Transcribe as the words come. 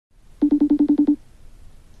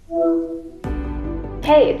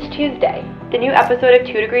Hey, it's Tuesday. The new episode of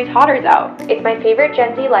 2 Degrees Hotter's out. It's my favorite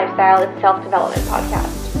Gen Z lifestyle and self-development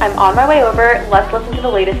podcast. I'm on my way over. Let's listen to the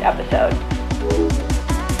latest episode.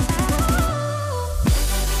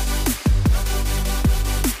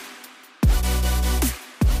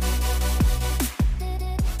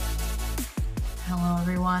 Hello,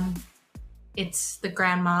 everyone. It's the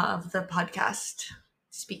grandma of the podcast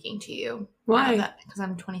speaking to you. Why? Because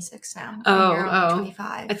I'm 26 now. Oh, and you're only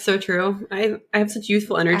 25. It's so true. I have such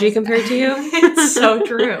youthful energy compared to you. It's so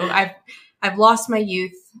true. I've lost my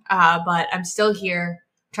youth, but I'm still here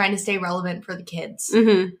trying to stay relevant for the kids.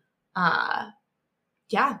 Mm-hmm.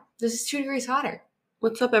 Yeah, this is 2 Degrees Hotter.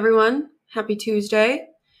 What's up, everyone? Happy Tuesday.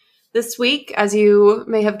 This week, as you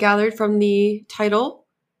may have gathered from the title,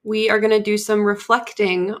 we are going to do some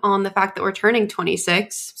reflecting on the fact that we're turning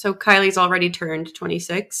 26. So Kylie's already turned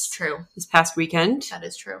 26. True. This past weekend. That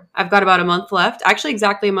is true. I've got about a month left. Actually,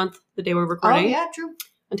 exactly a month the day we're recording. Oh, yeah, true.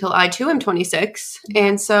 Until I, too, am 26.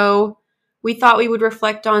 And so we thought we would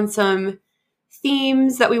reflect on some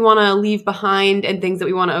themes that we want to leave behind and things that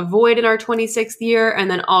we want to avoid in our 26th year, and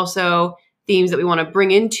then also themes that we want to bring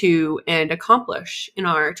into and accomplish in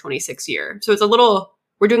our 26th year. So it's a little,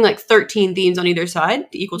 we're doing like 13 themes on either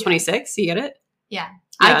side to equal 26. You get it? Yeah,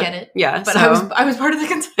 I get it. Yeah. But so. I was part of the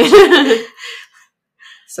conversation.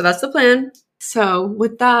 So that's the plan. So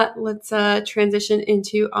with that, let's transition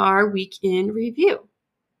into our week in review.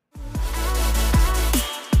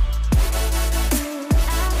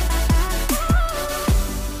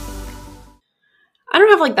 I don't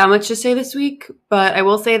have like that much to say this week, but I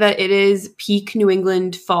will say that it is peak New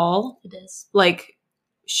England fall. It is. Like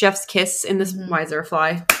chef's kiss in this. Why is there a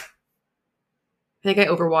fly? I think I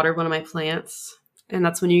overwatered one of my plants, and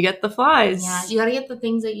that's when you get the flies. Yeah, you gotta get the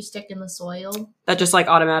things that you stick in the soil. That just like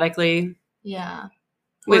automatically. Yeah.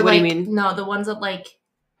 Wait, Or, what like, do you mean? No, the ones that like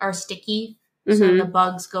are sticky. Mm-hmm. So the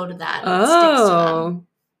bugs go to that and it sticks to them.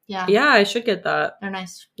 Yeah. Yeah, I should get that. They're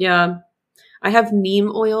nice. Yeah. I have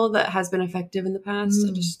neem oil that has been effective in the past.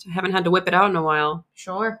 I haven't had to whip it out in a while.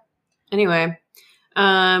 Sure. Anyway.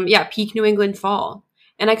 Yeah, peak New England fall.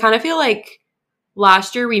 And I kind of feel like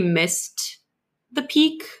last year we missed the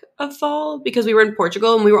peak of fall because we were in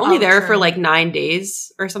Portugal and we were only there for like 9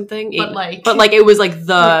 days or something. But it was like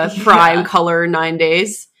the prime Yeah. color 9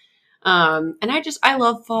 days. And I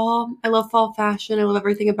love fall. I love fall fashion. I love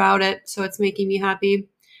everything about it. So it's making me happy.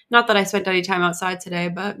 Not that I spent any time outside today,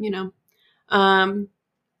 but you know. Other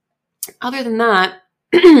than that,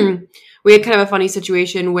 we had kind of a funny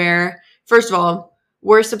situation where, first of all,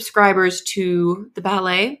 we're subscribers to the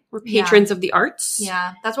ballet. We're patrons of the arts.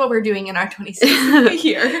 Yeah, that's what we're doing in our 26th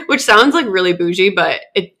year. Which sounds like really bougie, but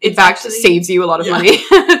it in fact actually, saves you a lot of money.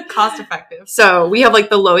 Cost effective. So we have like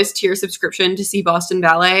the lowest tier subscription to see Boston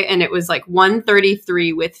Ballet, and it was like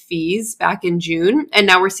 $133 with fees back in June. And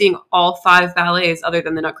now we're seeing all 5 ballets other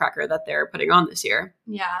than the Nutcracker that they're putting on this year.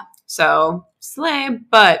 Yeah. So slay,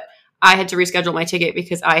 but I had to reschedule my ticket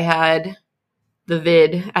because I had the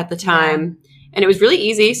vid at the time. Yeah. And it was really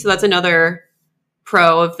easy. So that's another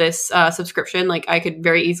pro of this subscription. Like I could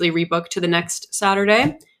very easily rebook to the next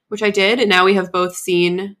Saturday, which I did. And now we have both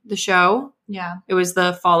seen the show. Yeah. It was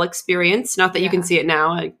the fall experience. Not that you can see it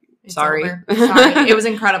now. Sorry. Sorry. It was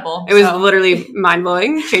incredible. It was literally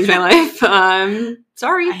mind-blowing. Changed my life.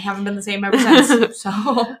 Sorry. I haven't been the same ever since.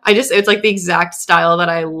 So it's like the exact style that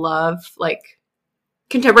I love. Like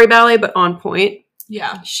contemporary ballet, but on point.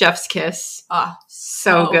 Yeah. Chef's kiss.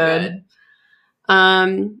 So good.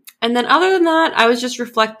 And then other than that, I was just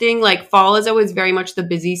reflecting, like fall is always very much the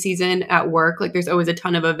busy season at work. Like there's always a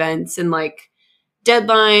ton of events and like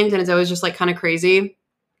deadlines and it's always just like kind of crazy.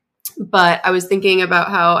 But I was thinking about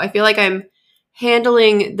how I feel like I'm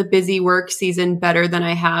handling the busy work season better than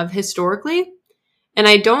I have historically. And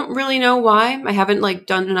I don't really know why. I haven't like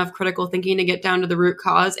done enough critical thinking to get down to the root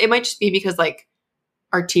cause. It might just be because like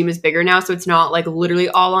our team is bigger now. So it's not like literally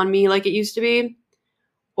all on me like it used to be.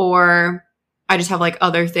 Or I just have like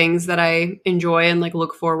other things that I enjoy and like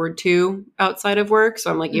look forward to outside of work. So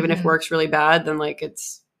I'm like, even if work's really bad, then like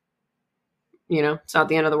it's, you know, it's not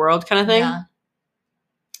the end of the world kind of thing. Yeah.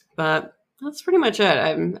 But that's pretty much it.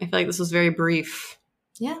 I feel like this was very brief.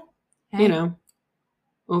 Yeah. Okay. You know,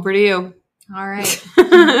 over to you. All right.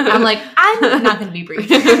 I'm like, I'm not going to be brief.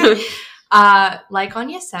 Like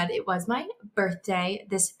Anya said, it was my birthday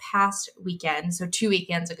this past weekend. So 2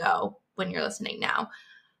 weekends ago when you're listening now.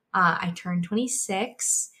 I turned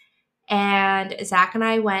 26 and Zach and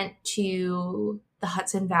I went to the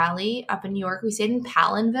Hudson Valley up in New York. We stayed in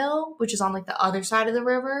Palinville, which is on like the other side of the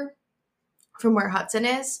river from where Hudson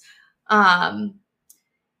is. And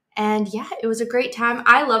yeah, it was a great time.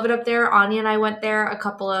 I love it up there. Anya and I went there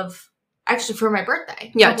Actually, for my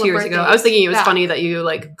birthday. Yeah, 2 years ago. I was thinking it was funny that you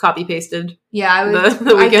like copy pasted. Yeah, I was.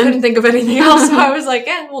 The weekend. I couldn't think of anything else, so I was like,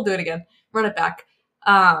 we'll do it again. Run it back.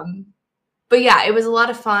 But yeah, it was a lot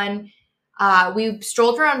of fun. We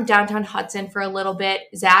strolled around downtown Hudson for a little bit.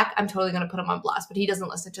 Zach, I'm totally going to put him on blast, but he doesn't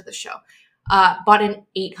listen to the show. Bought an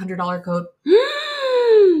 $800 coat.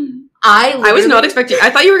 I was not expecting. I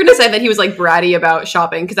thought you were going to say that he was like bratty about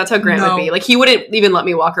shopping because that's how Grant would be. Like he wouldn't even let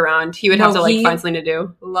me walk around. He would have to like find something to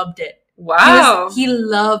do. Loved it. Wow. He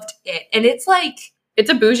loved it. And it's like, it's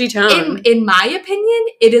a bougie town. In my opinion,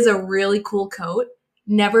 it is a really cool coat.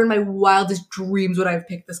 Never in my wildest dreams would I have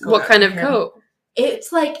picked this coat. What kind of coat?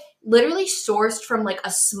 It's like literally sourced from like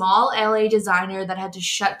a small LA designer that had to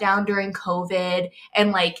shut down during COVID,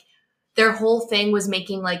 and like their whole thing was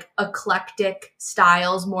making like eclectic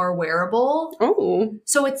styles more wearable. Oh.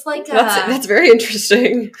 So it's like that's very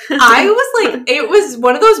interesting. I was like, it was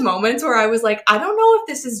one of those moments where I was like, I don't know if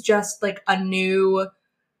this is just like a new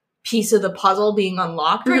piece of the puzzle being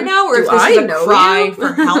unlocked right now, or if this is a cry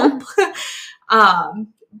for help.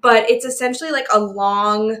 But it's essentially like a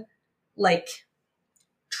long, like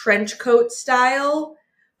trench coat style,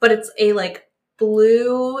 but it's a like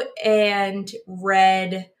blue and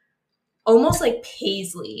red, almost like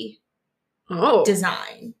paisley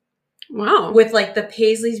design. Wow. With like the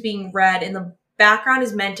paisleys being red, and the background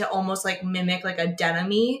is meant to almost like mimic like a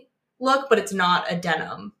denim-y look, but it's not a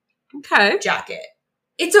denim jacket.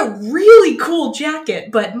 It's a really cool jacket,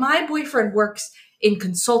 but my boyfriend works in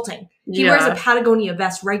consulting. He wears a Patagonia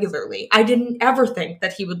vest regularly. I didn't ever think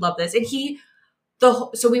that he would love this. And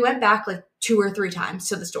so we went back like 2 or 3 times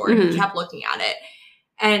to the store, and he kept looking at it.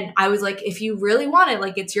 And I was like, if you really want it,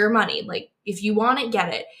 like it's your money. Like if you want it,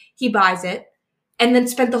 get it. He buys it. And then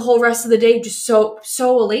spent the whole rest of the day just so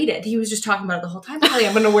elated. He was just talking about it the whole time. Like,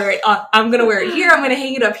 I'm going to wear it. I'm going to wear it here. I'm going to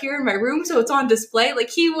hang it up here in my room so it's on display. Like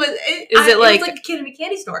he was. It was like a kid in a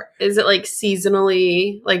candy store. Is it like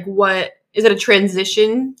seasonally? Like what? Is it a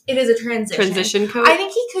transition? It is a transition coat. I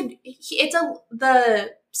think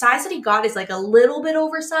the size that he got is like a little bit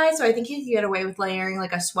oversized, so I think he could get away with layering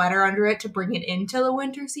like a sweater under it to bring it into the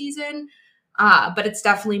winter season. But it's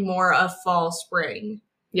definitely more a fall spring.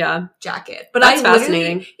 Yeah, jacket. But that's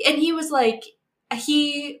fascinating. And he was like,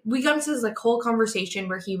 we got into this like whole conversation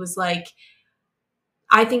where he was like,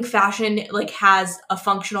 I think fashion like has a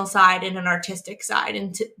functional side and an artistic side,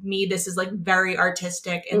 and to me this is like very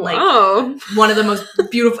artistic and like one of the most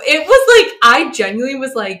beautiful. It was like, I genuinely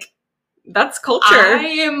was like, that's culture. I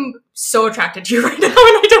am so attracted to you right now, and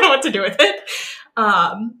I don't know what to do with it.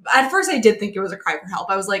 At first I did think it was a cry for help.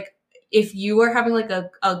 I was like, if you are having like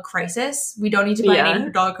a crisis, we don't need to buy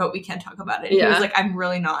an $800 coat. We can't talk about it. And he was like, I'm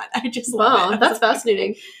really not. I just love it. That's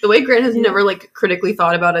fascinating. The way Grant has never like critically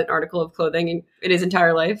thought about an article of clothing in his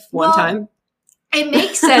entire life one time. It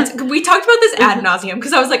makes sense. We talked about this ad nauseum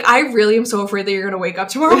because I was like, I really am so afraid that you're going to wake up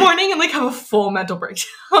tomorrow morning and like have a full mental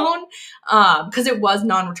breakdown. Because it was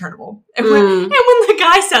non-returnable. And when the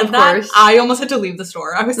guy said that, I almost had to leave the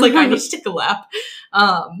store. I was like, I need to take a lap.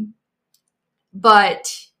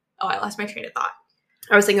 But I lost my train of thought.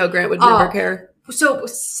 I was thinking how Grant would never care. So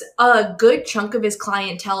a good chunk of his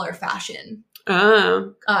clientele are fashion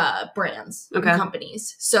brands and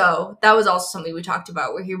companies. So that was also something we talked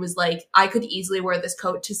about, where he was like, I could easily wear this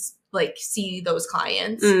coat to like see those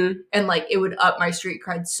clients, and like it would up my street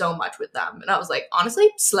cred so much with them. And I was like,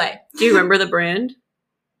 honestly, slay. Do you remember the brand?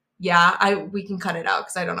 Yeah, we can cut it out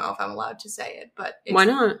because I don't know if I'm allowed to say it. But why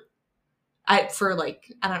not? I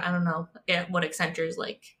don't know what Accenture's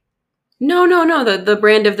like. No. The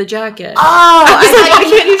brand of the jacket. Oh,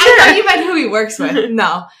 I thought you meant who he works with.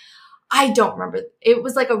 No, I don't remember. It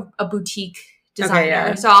was like a boutique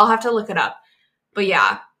designer, so I'll have to look it up. But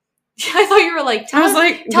yeah, I thought you were like, tell us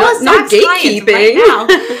gatekeeping right now.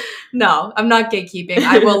 No, I'm not gatekeeping.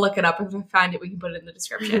 I will look it up. If I find it, we can put it in the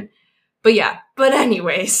description. But yeah,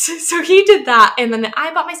 anyways, so he did that, and then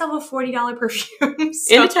I bought myself a $40 perfume.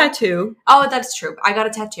 And a tattoo. Oh, that's true. I got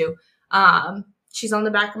a tattoo. She's on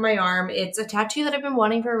the back of my arm. It's a tattoo that I've been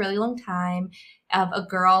wanting for a really long time, of a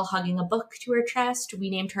girl hugging a book to her chest. We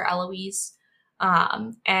named her Eloise.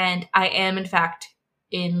 And I am, in fact,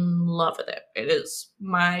 in love with it. It is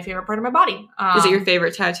my favorite part of my body. Is it your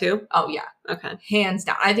favorite tattoo? Oh, yeah. Okay. Hands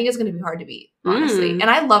down. I think it's going to be hard to beat, honestly. And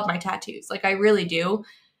I love my tattoos. Like, I really do.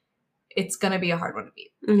 It's going to be a hard one to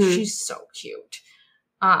beat. She's so cute.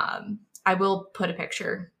 I will put a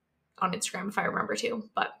picture on Instagram if I remember to,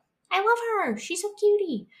 but I love her. She's so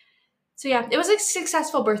cutie. So yeah, it was a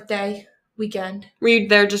successful birthday weekend. Were you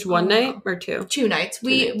there just one night or 2? 2 nights.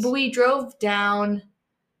 We drove down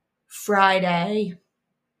Friday,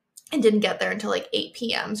 and didn't get there until like 8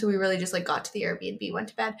 p.m. So we really just like got to the Airbnb, went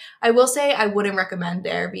to bed. I will say I wouldn't recommend the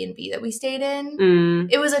Airbnb that we stayed in.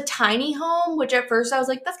 It was a tiny home, which at first I was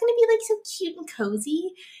like, that's going to be like so cute and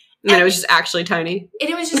cozy. And it was just actually tiny. And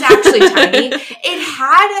it was just actually tiny. It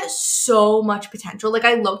had so much potential. Like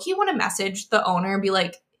I low-key want to message the owner and be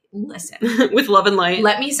like, listen. With love and light.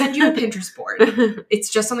 Let me send you a Pinterest board. It's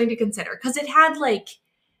just something to consider. Because it had like,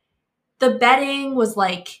 the bedding was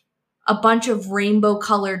like, a bunch of rainbow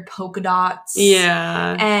colored polka dots.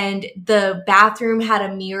 Yeah. And the bathroom had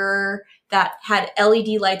a mirror that had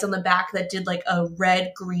LED lights on the back that did like a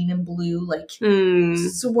red, green, and blue like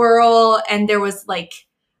swirl. And there was like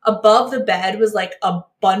above the bed was like a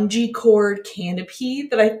bungee cord canopy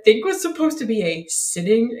that I think was supposed to be a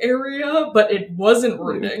sitting area, but it wasn't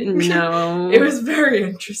rooting. No. It was very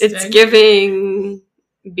interesting. It's giving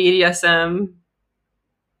BDSM.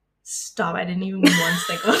 Stop. I didn't even once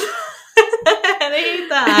think of that. I hate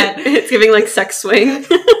that. It's giving like sex swing.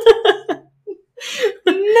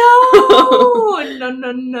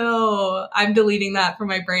 No. I'm deleting that from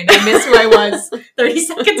my brain. I miss who I was 30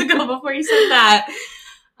 seconds ago before you said that.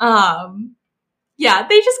 Yeah,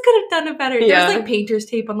 they just could have done it better. Yeah. There's like painter's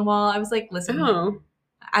tape on the wall. I was like, listen, Oh.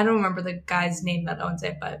 I don't remember the guy's name that owns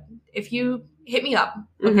it, but if you hit me up,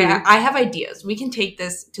 okay, I have ideas. We can take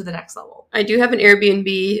this to the next level. I do have an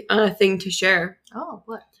Airbnb thing to share. Oh,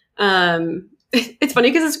 what? It's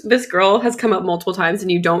funny because this girl has come up multiple times and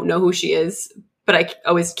you don't know who she is, but I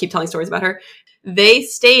always keep telling stories about her. They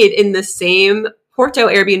stayed in the same Porto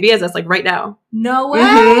Airbnb as us, like right now. No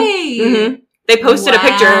way! They posted a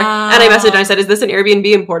picture and I messaged and I said, is this an Airbnb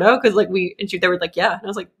in Porto? Because like they were like, yeah. And I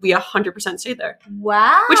was like, we 100% stayed there.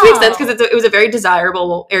 Wow. Which makes sense because it was a very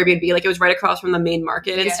desirable Airbnb. Like it was right across from the main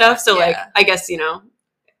market and stuff. So like, I guess,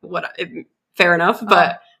 fair enough. But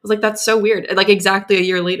I was like, that's so weird. Like exactly a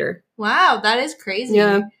year later. Wow, that is crazy.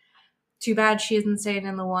 Yeah. Too bad she isn't staying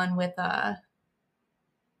in the one with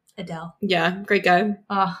Adele. Yeah, great guy.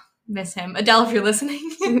 Oh, miss him. Adele, if you're listening.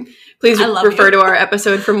 Please refer you. to our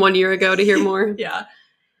episode from 1 year ago to hear more. Yeah.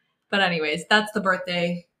 But anyways, that's the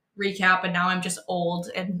birthday recap. And now I'm just old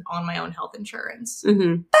and on my own health insurance.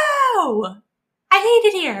 Mm-hmm. Oh, I hate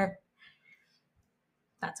it here.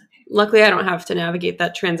 That's okay. Luckily, I don't have to navigate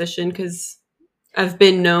that transition because I've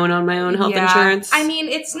been known on my own health insurance. I mean,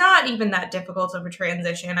 it's not even that difficult of a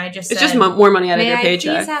transition. It's just more money out of your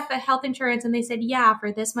paycheck. Please have the health insurance? And they said, yeah,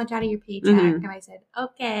 for this much out of your paycheck. And I said,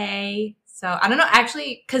 okay. So I don't know,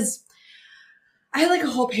 actually, because I had like a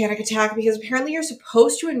whole panic attack because apparently you're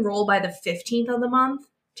supposed to enroll by the 15th of the month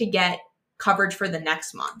to get coverage for the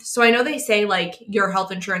next month. So I know they say like your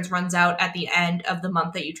health insurance runs out at the end of the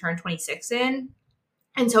month that you turn 26 in.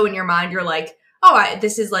 And so in your mind, you're like, oh, I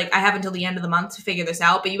have until the end of the month to figure this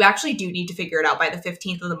out. But you actually do need to figure it out by the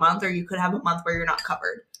 15th of the month, or you could have a month where you're not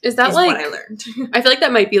covered. Is what I learned. I feel like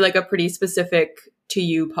that might be like a pretty specific to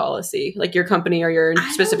you policy, like your company or your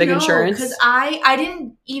specific insurance. Because I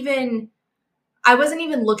wasn't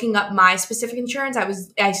even looking up my specific insurance.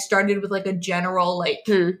 I started with like a general like.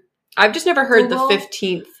 I've just never heard Google. The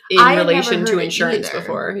 15th in relation to insurance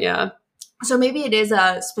before. Yeah. So maybe it is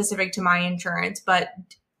specific to my insurance, but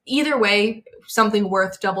either way, something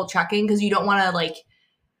worth double checking because you don't want to like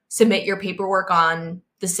submit your paperwork on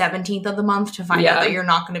the 17th of the month to find out that you're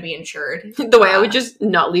not going to be insured. The way I would just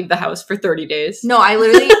not leave the house for 30 days. No,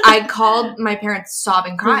 I called my parents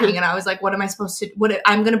sobbing, crying, and I was like, what am I supposed to,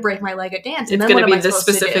 I'm going to break my leg at dance. And it's then going to be this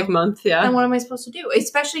specific month, yeah. And what am I supposed to do?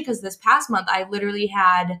 Especially because this past month, I literally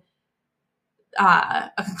had a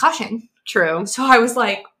concussion. True. So I was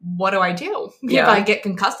like, what do I do? Yeah. If I get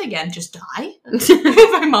concussed again, just die?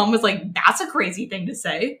 My mom was like, that's a crazy thing to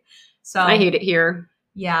say. So I hate it here.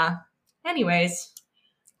 Yeah. Anyways.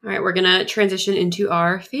 All right, we're going to transition into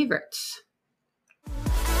our favorites.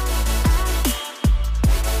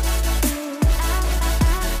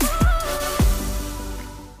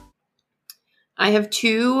 I have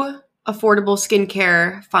 2 affordable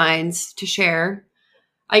skincare finds to share.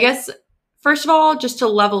 I guess, first of all, just to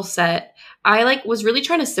level set, I was really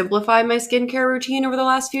trying to simplify my skincare routine over the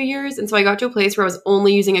last few years. And so I got to a place where I was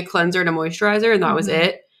only using a cleanser and a moisturizer, and that was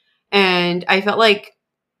it. And I felt like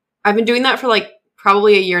I've been doing that for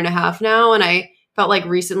probably a year and a half now. And I felt like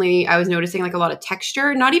recently I was noticing a lot of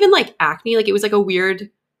texture, not even acne. It was a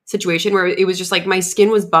weird situation where it was just my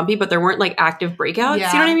skin was bumpy, but there weren't active breakouts.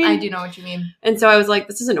 Yeah, you know what I mean? I do know what you mean. And so I was like,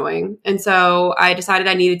 this is annoying. And so I decided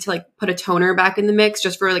I needed to put a toner back in the mix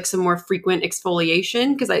just for some more frequent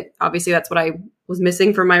exfoliation. Cause obviously that's what I was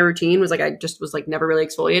missing from my routine was I just was never really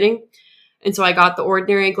exfoliating. And so I got the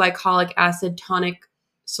Ordinary Glycolic Acid Tonic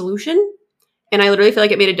Solution. And I literally feel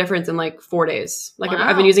like it made a difference in 4 days. Wow.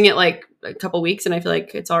 I've been using it a couple weeks and I feel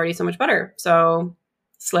like it's already so much better. So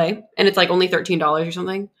slay. And it's like only $13 or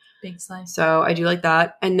something. Big slice. So I do like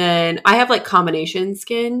that. And then I have like combination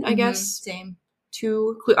skin, I guess. Same.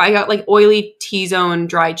 I got like oily T-zone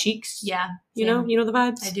dry cheeks. Yeah. You know the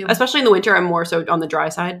vibes? I do. Especially in the winter, I'm more so on the dry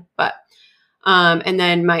side. But and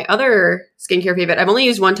then my other skincare favorite, I've only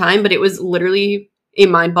used one time, but it was literally a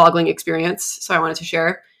mind-boggling experience. So I wanted to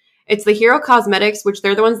share. It's the Hero Cosmetics, which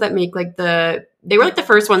they're the ones that make like they were like the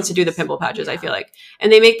first ones to do the pimple patches, I feel like.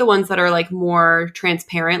 And they make the ones that are like more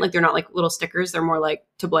transparent. Like they're not like little stickers. They're more like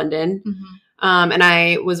to blend in. And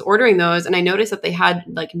I was ordering those and I noticed that they had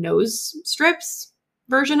like nose strips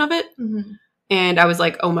version of it. And I was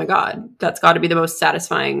like, oh my God, that's got to be the most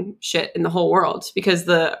satisfying shit in the whole world because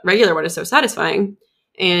the regular one is so satisfying.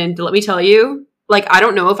 And let me tell you, like, I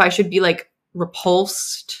don't know if I should be like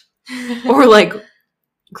repulsed or like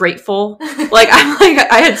grateful. Like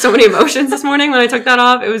I had so many emotions this morning when I took that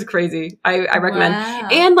off. It was crazy. I recommend. Wow.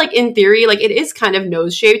 And like in theory, like it is kind of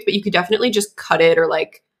nose shaped, but you could definitely just cut it or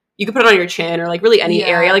like you could put it on your chin or like really any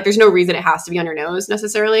area. Like there's no reason it has to be on your nose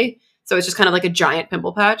necessarily. So it's just kind of like a giant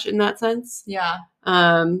pimple patch in that sense. Yeah.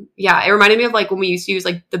 Yeah, it reminded me of like when we used to use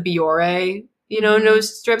like the Biore,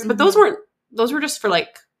 nose strips, but those were just for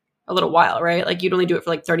like a little while, right? Like you'd only do it for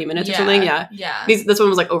like 30 minutes or something. Yeah. Yeah. This one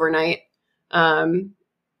was like overnight.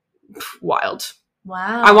 Wild.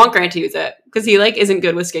 Wow. I want Grant to use it because he like isn't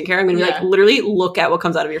good with skincare. I'm gonna be like, literally look at what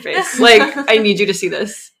comes out of your face. Like, I need you to see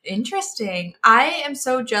this. Interesting. I am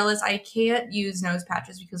so jealous. I can't use nose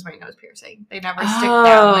patches because of my nose piercing. They never stick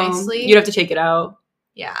down nicely. You'd have to take it out.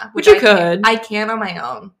 Yeah. Which you could. I can on my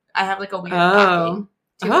own. I have like a weird backing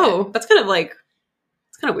to it. That's kind of like,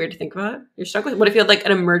 it's kind of weird to think about. You're stuck with, what if you had like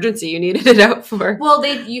an emergency you needed it out for? Well,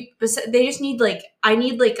 they just need like, I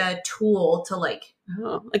need like a tool to like.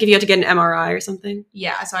 Oh, like if you had to get an MRI or something?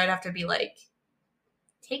 Yeah, so I'd have to be like,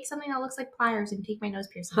 take something that looks like pliers and take my nose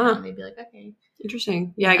piercing out. And they'd be like, okay.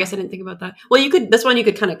 Interesting. Yeah, I guess I didn't think about that. Well, this one you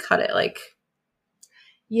could kind of cut it like.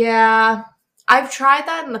 Yeah. I've tried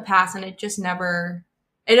that in the past and it just never,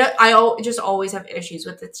 I just always have issues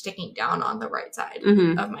with it sticking down on the right side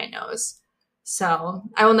of my nose. So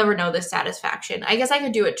I will never know the satisfaction. I guess I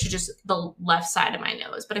could do it to just the left side of my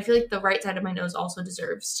nose, but I feel like the right side of my nose also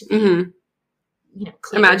deserves to be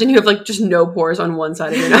clear. Imagine you have like just no pores on one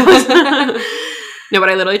side of your nose. No, but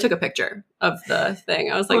I literally took a picture of the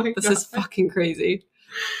thing. I was like, this is fucking crazy.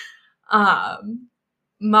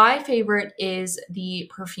 My favorite is the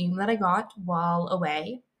perfume that I got while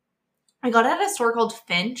away. I got it at a store called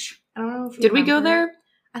Finch. I don't know if you Did we go there?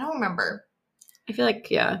 I don't remember. I feel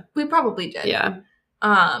like, yeah. We probably did. Yeah.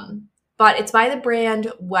 But it's by the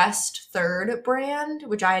brand West Third brand,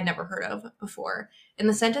 which I had never heard of before. And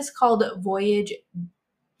the scent is called Voyage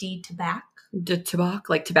de Tabac. De Tabac?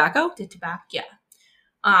 Like tobacco? De Tabac, yeah.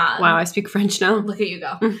 Wow, I speak French now. Look at you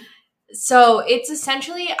go. So it's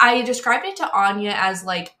essentially, I described it to Anya as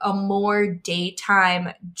like a more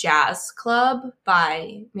daytime jazz club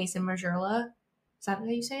by Maison Margiela. Is that how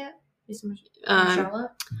you say it? Maison Margiela?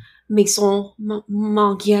 Maison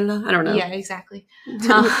Margiela. I don't know. Yeah, exactly.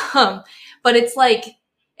 But it's like,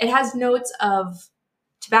 it has notes of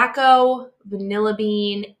tobacco, vanilla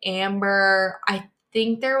bean, amber. I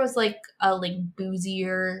think there was like a like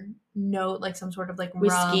boozier note, like some sort of like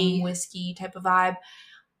rum, whiskey type of vibe.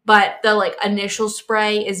 But the like initial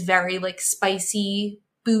spray is very like spicy,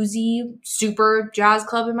 boozy, super jazz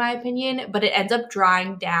club in my opinion. But it ends up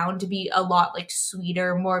drying down to be a lot like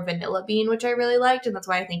sweeter, more vanilla bean, which I really liked. And that's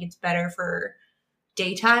why I think it's better for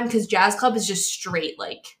daytime because jazz club is just straight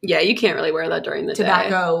like. Yeah, you can't really wear that during the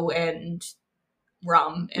tobacco and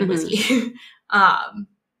rum and whiskey.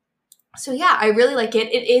 So yeah, I really like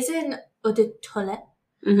it. It is in eau de toilette.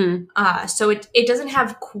 So it doesn't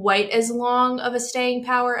have quite as long of a staying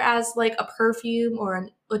power as like a perfume or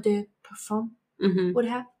an eau de parfum would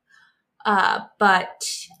have. But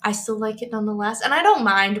I still like it nonetheless. And I don't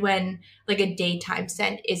mind when like a daytime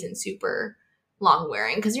scent isn't super long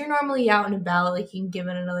wearing because you're normally out and about, like you can give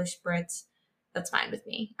it another spritz. That's fine with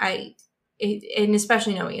me. And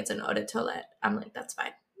especially knowing it's an eau de toilette, I'm like, that's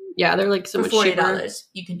fine. Yeah, they're like so much $40, cheaper.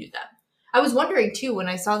 You can do that. I was wondering too when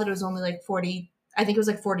I saw that it was only like 40. I think it was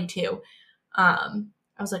like 42. I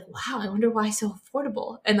was like, wow, I wonder why it's so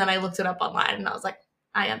affordable. And then I looked it up online and I was like,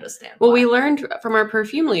 I understand. Well, we learned from our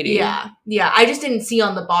perfume lady. Yeah. Yeah. I just didn't see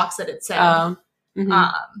on the box that it said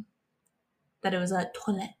that it was a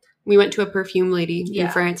toilette. We went to a perfume lady in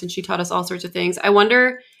France and she taught us all sorts of things. I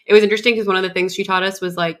wonder, it was interesting because one of the things she taught us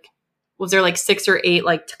was like, was there like 6 or 8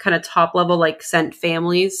 like kind of top level like scent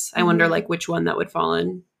families? I wonder like which one that would fall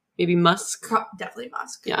in. Maybe musk? Definitely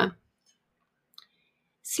musk. Yeah.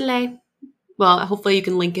 Slay. Well, hopefully you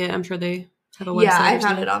can link it. I'm sure they have a website. Yeah, I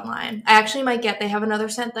found it online. I actually might they have another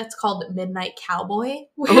scent that's called Midnight Cowboy.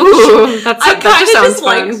 Which Ooh, that I kind of sounds just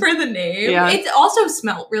like fun. for the name. Yeah. It also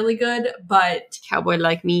smelled really good, but Cowboy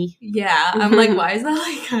like me. yeah, I'm like, why is that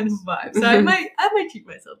like kind of vibe? So I might treat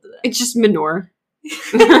myself to that. It's just manure.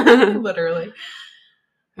 Literally.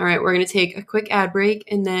 All right, we're going to take a quick ad break,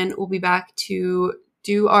 and then we'll be back to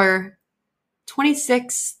do our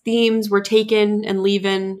 26 themes we're taking and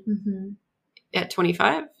leaving at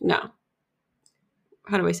 25? No.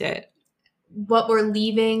 How do I say it? What we're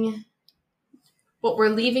leaving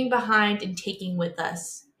behind and taking with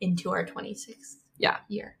us into our 26th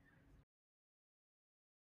year.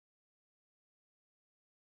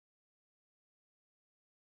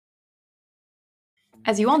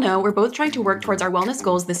 As you all know, we're both trying to work towards our wellness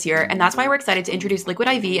goals this year, and that's why we're excited to introduce Liquid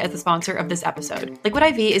IV as the sponsor of this episode. Liquid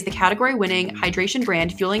IV is the category-winning hydration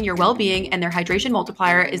brand fueling your well-being, and their hydration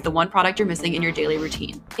multiplier is the one product you're missing in your daily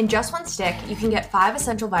routine. In just one stick, you can get 5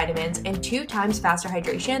 essential vitamins and 2 times faster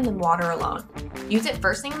hydration than water alone. Use it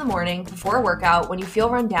first thing in the morning, before a workout, when you feel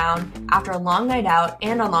run down, after a long night out,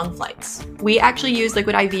 and on long flights. We actually used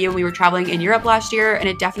Liquid IV when we were traveling in Europe last year, and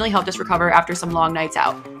it definitely helped us recover after some long nights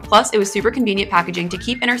out. Plus, it was super convenient packaging to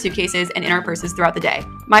keep in our suitcases and in our purses throughout the day.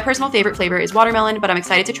 My personal favorite flavor is watermelon, but I'm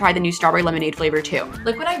excited to try the new strawberry lemonade flavor too.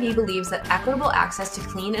 Liquid IV believes that equitable access to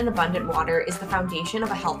clean and abundant water is the foundation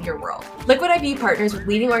of a healthier world. Liquid IV partners with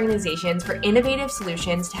leading organizations for innovative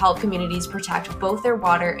solutions to help communities protect both their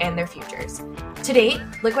water and their futures. To date,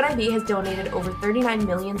 Liquid IV has donated over 39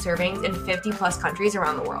 million servings in 50 plus countries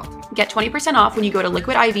around the world. Get 20% off when you go to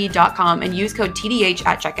liquidiv.com and use code TDH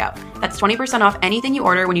at checkout. That's 20% off anything you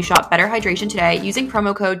order when you shop Better Hydration today using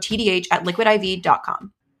promo code TDH at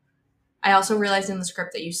liquidiv.com. I also realized in the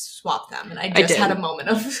script that you swapped them, and I just had a moment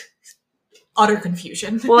of utter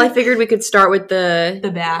confusion. Well, I figured we could start with the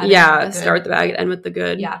bad. Yeah, start with the bad and end with the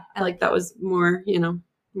good. Yeah. I like that was more,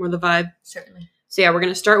 more the vibe. Certainly. So yeah, we're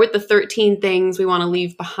going to start with the 13 things we want to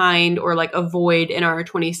leave behind or like avoid in our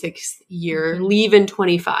 26th year, leave in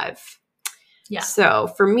 25. Yeah. So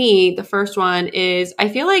for me, the first one is, I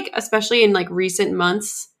feel like, especially in like recent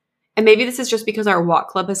months, and maybe this is just because our walk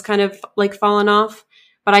club has kind of like fallen off,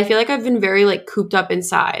 but I feel like I've been very like cooped up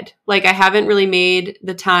inside. Like I haven't really made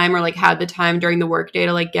the time or like had the time during the workday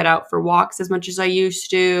to like get out for walks as much as I used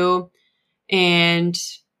to. And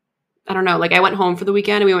I don't know, like I went home for the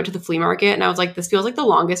weekend and we went to the flea market and I was like, this feels like the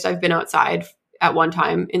longest I've been outside at one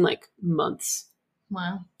time in like months.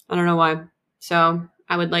 Wow. I don't know why. So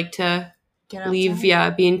I would like to leave,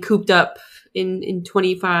 outside. Being cooped up in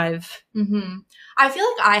 25. Mm-hmm. I feel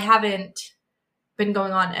like I haven't been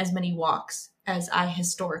going on as many walks as I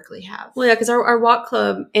historically have. Well, yeah, because our walk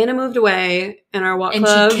club, Anna moved away and our walk club.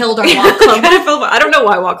 And she killed our walk club. I don't know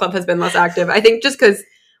why walk club has been less active. I think just because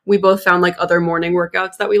we both found like other morning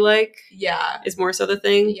workouts that we like. Yeah. Is more so the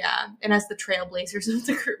thing. Yeah. And as the trailblazers of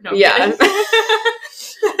the group. No, yeah.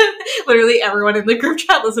 Literally everyone in the group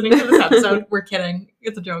chat listening to this episode. We're kidding.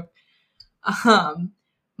 It's a joke.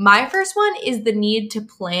 My first one is the need to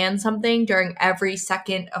plan something during every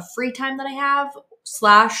second of free time that I have,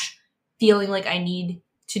 / feeling like I need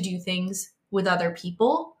to do things with other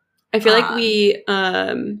people. I feel like we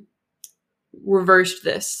reversed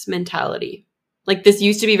this mentality. Like this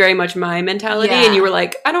used to be very much my mentality and you were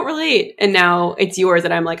like, I don't relate. And now it's yours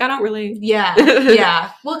and I'm like, I don't relate. Yeah.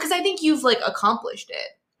 Yeah. Well, because I think you've like accomplished it.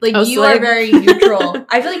 Like you are very neutral.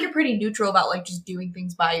 I feel like you're pretty neutral about like just doing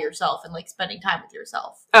things by yourself and like spending time with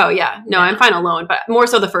yourself. Oh yeah. No, I'm fine alone, but more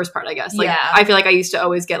so the first part, I guess. Like I feel like I used to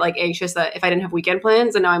always get like anxious that if I didn't have weekend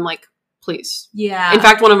plans, and now I'm like, please. Yeah. In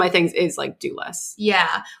fact, one of my things is like do less.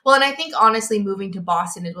 Yeah. Well, and I think honestly moving to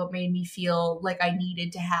Boston is what made me feel like I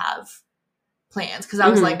needed to have plans, because I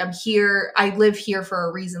was like, I'm here, I live here for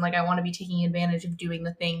a reason. Like I want to be taking advantage of doing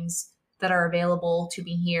the things that are available to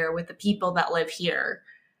me here with the people that live here.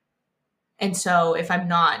 And so if I'm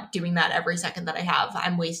not doing that every second that I have,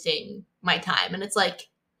 I'm wasting my time. And it's like,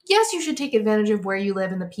 yes, you should take advantage of where you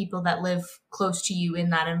live and the people that live close to you in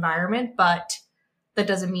that environment, but that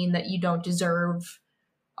doesn't mean that you don't deserve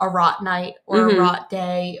a rot night or a rot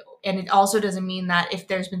day. And it also doesn't mean that if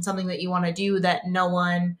there's been something that you want to do that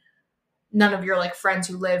none of your like friends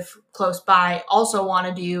who live close by also want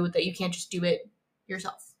to do, that you can't just do it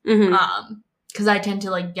yourself. Because I tend to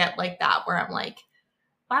like get like that where I'm like,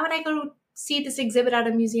 why would I go see this exhibit at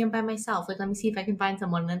a museum by myself? Like, let me see if I can find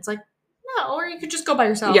someone. And it's like, no, or you could just go by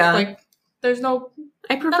yourself. Yeah. Like, there's no...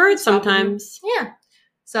 I prefer it sometimes. Yeah.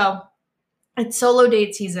 So, it's solo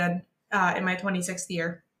date season in my 26th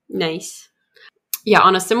year. Nice. Yeah,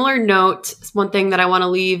 on a similar note, one thing that I want to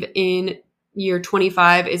leave in year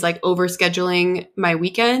 25 is like overscheduling my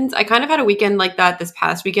weekends. I kind of had a weekend like that this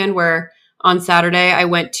past weekend where on Saturday I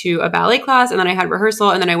went to a ballet class and then I had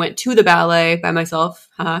rehearsal and then I went to the ballet by myself.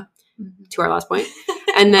 To our last point.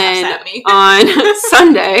 And then on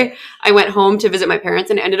Sunday, I went home to visit my parents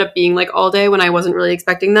and it ended up being like all day when I wasn't really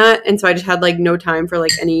expecting that. And so I just had like no time for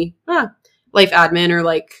like any life admin or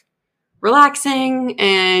like relaxing.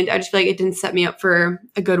 And I just feel like it didn't set me up for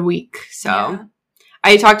a good week. So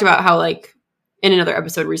I talked about how like in another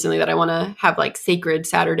episode recently that I want to have like sacred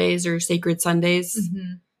Saturdays or sacred Sundays.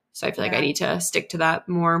 Mm-hmm. So I feel like I need to stick to that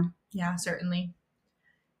more. Yeah, certainly.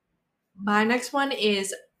 My next one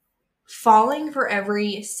is falling for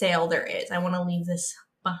every sale there is. I want to leave this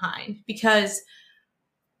behind because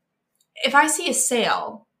if I see a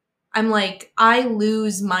sale, I'm like, I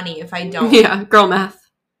lose money if I don't girl math.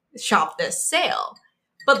 Shop this sale.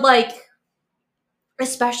 But like,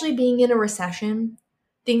 especially being in a recession,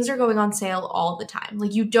 things are going on sale all the time.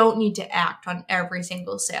 Like, you don't need to act on every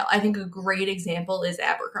single sale. I think a great example is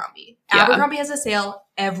Abercrombie. Yeah. Abercrombie has a sale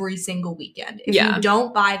every single weekend. If you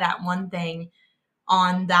don't buy that one thing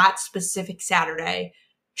on that specific Saturday,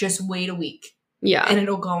 just wait a week. Yeah. And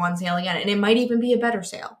it'll go on sale again. And it might even be a better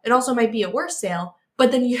sale. It also might be a worse sale,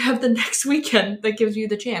 but then you have the next weekend that gives you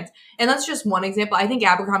the chance. And that's just one example. I think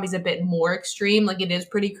Abercrombie's a bit more extreme. Like, it is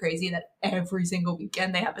pretty crazy that every single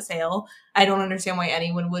weekend they have a sale. I don't understand why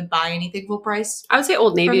anyone would buy anything full price. I would say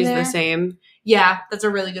Old Navy is the same. Yeah, that's a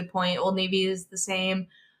really good point. Old Navy is the same.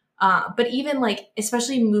 But even like,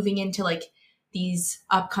 especially moving into like these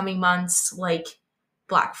upcoming months, like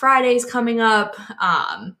Black Friday's coming up,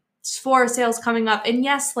 Sephora sales coming up. And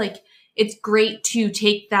yes, like, it's great to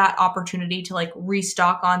take that opportunity to like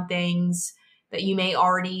restock on things that you may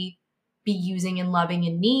already be using and loving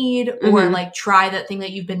and need, or like try that thing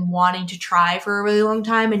that you've been wanting to try for a really long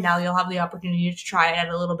time. And now you'll have the opportunity to try it at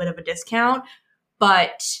a little bit of a discount,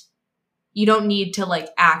 but you don't need to like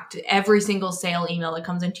act every single sale email that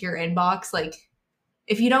comes into your inbox. Like,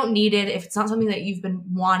 if you don't need it, if it's not something that you've been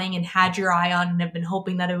wanting and had your eye on and have been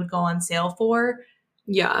hoping that it would go on sale for,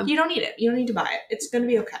 you don't need it. You don't need to buy it. It's going to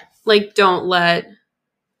be okay. Like, don't let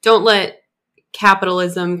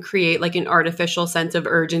capitalism create like an artificial sense of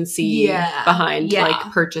urgency behind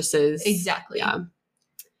like purchases. Exactly. Yeah.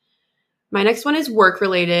 My next one is work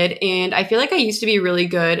related. And I feel like I used to be really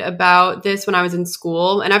good about this when I was in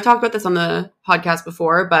school. And I've talked about this on the podcast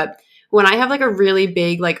before, but when I have like a really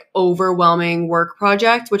big, like overwhelming work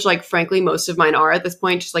project, which like frankly most of mine are at this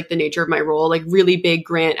point, just like the nature of my role, like really big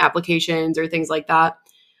grant applications or things like that,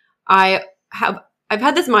 I've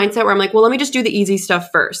had this mindset where I'm like, well, let me just do the easy stuff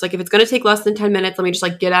first. Like, if it's going to take less than 10 minutes, let me just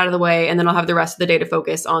like get out of the way, and then I'll have the rest of the day to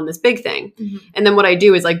focus on this big thing. Mm-hmm. And then what I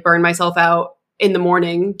do is like burn myself out in the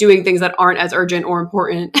morning doing things that aren't as urgent or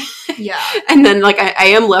important. Yeah. And then like I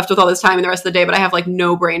am left with all this time in the rest of the day, but I have like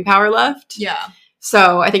no brain power left. Yeah.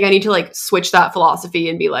 So I think I need to like switch that philosophy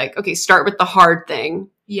and be like, okay, start with the hard thing.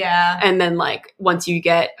 Yeah. And then like once you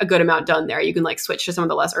get a good amount done there, you can like switch to some of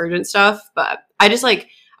the less urgent stuff. But I just like,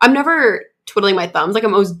 I'm never twiddling my thumbs. Like,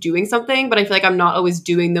 I'm always doing something, but I feel like I'm not always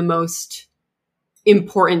doing the most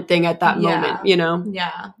important thing at that moment, you know?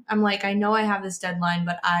 Yeah. I'm like, I know I have this deadline,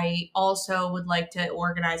 but I also would like to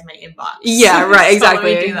organize my inbox. Yeah, right.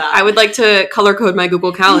 Exactly. So do that. I would like to color code my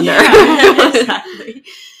Google Calendar. Yeah, exactly.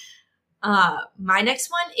 My next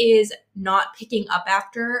one is not picking up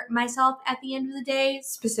after myself at the end of the day,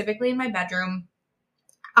 specifically in my bedroom.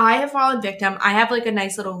 I have fallen victim. I have like a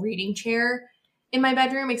nice little reading chair in my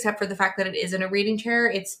bedroom, except for the fact that it isn't a reading chair.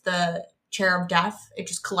 It's the chair of death. It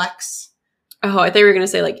just collects. Oh, I thought you were going to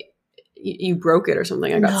say like you broke it or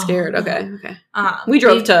something. I got scared. Okay. We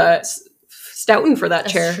drove to Stoughton for that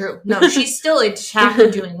chair. That's true. No, she's still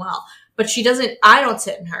exactly doing well, but I don't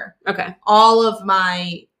sit in her. Okay. All of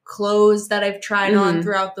my clothes that I've tried on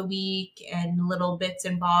throughout the week and little bits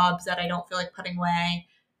and bobs that I don't feel like putting away,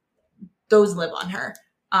 those live on her.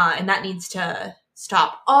 And that needs to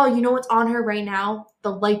stop. Oh, you know what's on her right now?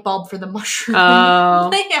 The light bulb for the mushroom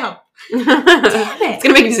lamp. Damn it. It's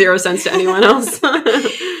going to make zero sense to anyone else.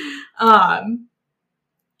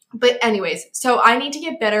 But anyways, so I need to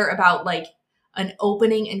get better about like an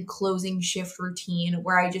opening and closing shift routine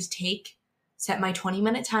where I just set my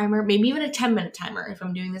 20-minute timer, maybe even a 10-minute timer if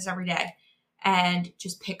I'm doing this every day, and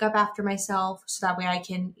just pick up after myself so that way I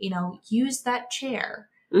can, use that chair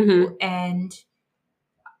and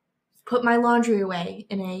put my laundry away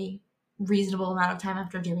in a reasonable amount of time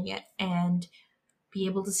after doing it and be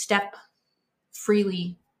able to step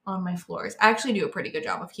freely on my floors. I actually do a pretty good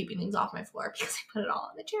job of keeping things off my floor because I put it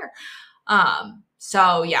all on the chair.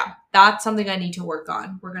 So yeah, that's something I need to work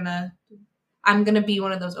on. I'm going to be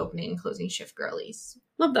one of those opening and closing shift girlies.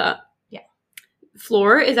 Love that. Yeah.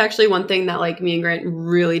 floor is actually one thing that like me and Grant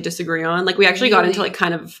really disagree on. Like we actually got into like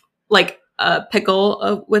kind of like a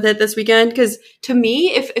pickle with it this weekend, because to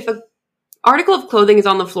me, if a article of clothing is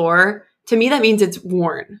on the floor, to me that means it's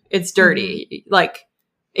worn, it's dirty, like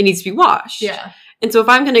it needs to be washed. Yeah. And so if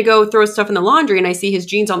I'm going to go throw stuff in the laundry and I see his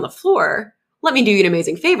jeans on the floor, let me do you an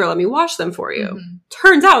amazing favor. Let me wash them for you. Mm-hmm.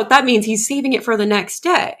 Turns out that means he's saving it for the next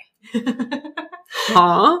day.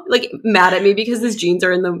 Huh? Like mad at me because his jeans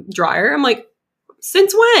are in the dryer. I'm like,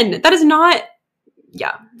 since when? That is not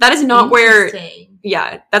where,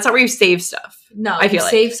 that's not where you save stuff. No, I feel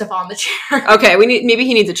save stuff on the chair. Okay, maybe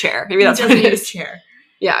he needs a chair. Maybe that's what it is. A chair.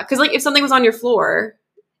 Yeah, because like if something was on your floor,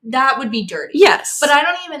 that would be dirty. Yes. But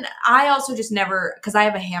I also just never, because I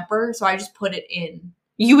have a hamper, so I just put it in.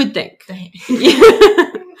 You would think.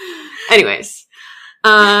 The Anyways,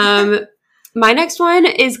 my next one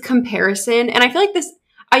is comparison. And I feel like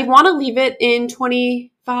I want to leave it in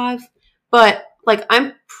 25, but like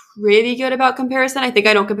I'm pretty good about comparison. I think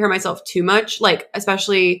I don't compare myself too much. Like,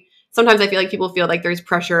 especially sometimes I feel like people feel like there's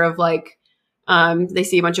pressure of like, they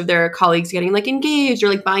see a bunch of their colleagues getting like engaged or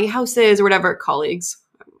like buying houses or whatever. Colleagues.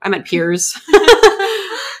 I meant peers.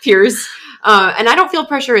 Peers. And I don't feel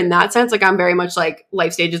pressure in that sense. Like I'm very much like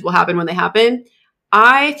life stages will happen when they happen.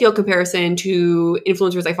 I feel comparison to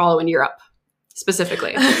influencers I follow in Europe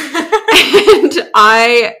specifically. And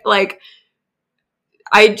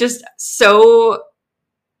I'm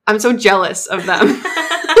so jealous of them.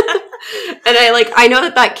 And I know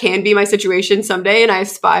that can be my situation someday, and I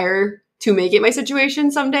aspire to make it my situation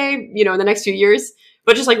someday, in the next few years.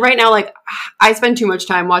 But just like right now, like I spend too much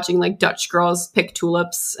time watching like Dutch girls pick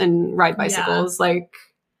tulips and ride bicycles. Yeah. Like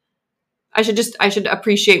I should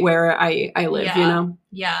appreciate where I live,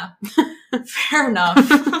 Yeah. Fair enough.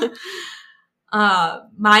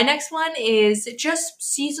 My next one is just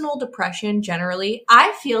seasonal depression generally.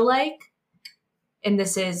 I feel like, and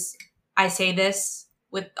I say this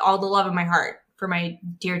with all the love in my heart for my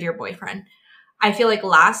dear, dear boyfriend. I feel like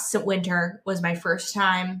last winter was my first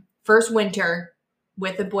winter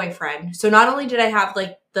with a boyfriend. So not only did I have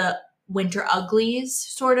like the winter uglies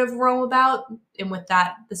sort of roam about, and with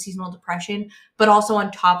that, the seasonal depression, but also on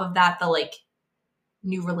top of that, the like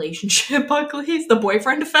new relationship uglies, the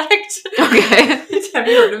boyfriend effect. Okay. Have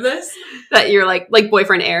you heard of this? That you're like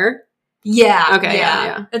boyfriend air? Yeah. Okay.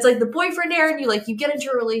 Yeah. It's like the boyfriend air, and you get into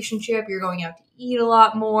a relationship, you're going out to eat a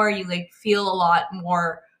lot more, you like feel a lot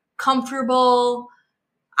more comfortable.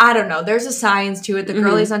 I don't know. There's a science to it. The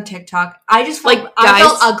girlies on TikTok. I just felt I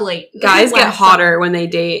felt ugly. Guys get hotter when they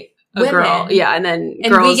date a girl. Yeah, and then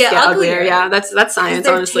girls get uglier. Yeah, that's science,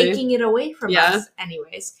 they're honestly. Taking it away from us.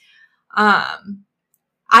 Anyways.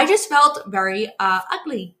 I just felt very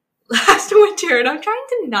ugly last winter, and I'm trying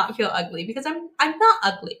to not feel ugly because I'm not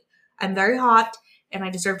ugly. I'm very hot, and I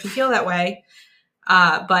deserve to feel that way.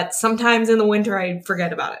 But sometimes in the winter, I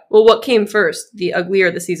forget about it. Well, what came first, the ugly or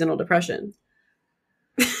the seasonal depression?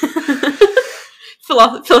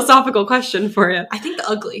 Philosophical question for you. I think the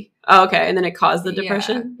ugly. Oh, okay. And then it caused the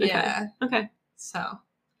depression? Yeah. Okay. Yeah. Okay. So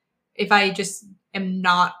if I just am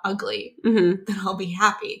not ugly, then I'll be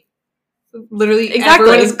happy. Literally,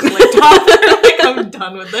 everyone is clicked off. Like, I'm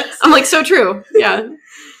done with this. I'm like, so true. Yeah.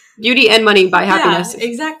 Beauty and money buy happiness. Yeah,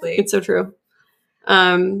 exactly. It's so true.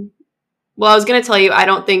 Well, I was going to tell you, I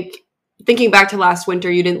don't think, thinking back to last winter,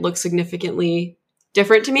 you didn't look significantly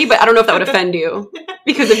different to me, but I don't know if that would offend you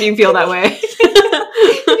because if you feel that way.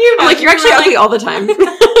 I'm like, you're actually ugly all the time.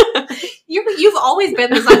 You've always been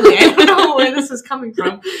this ugly. I don't know where this is coming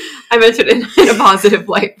from. I meant it in a positive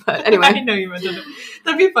light, but anyway. I know you meant it.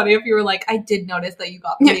 That'd be funny if you were like, I did notice that you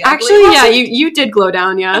got pretty actually, ugly. Yeah, you did glow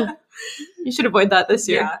down, yeah. You should avoid that this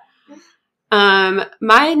year. Yeah.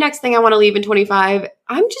 My next thing I want to leave in 25,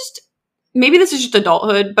 maybe this is just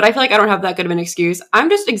adulthood, but I feel like I don't have that good of an excuse. I'm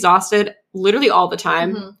just exhausted literally all the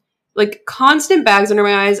time. Mm-hmm. Like constant bags under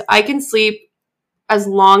my eyes. I can sleep as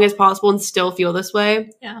long as possible and still feel this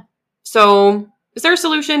way. Yeah. So is there a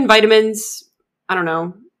solution? Vitamins? I don't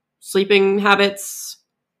know. Sleeping habits?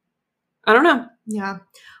 I don't know. Yeah.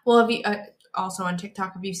 Well, have you also on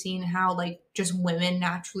TikTok, have you seen how like just women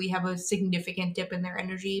naturally have a significant dip in their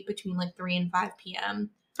energy between like 3 and 5 p.m.?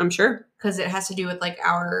 I'm sure. Because it has to do with like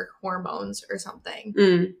our hormones or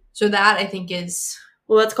something. So that I think is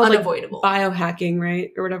that's called unavoidable. Like biohacking,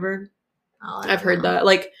 right? Or whatever. Oh, I've heard that.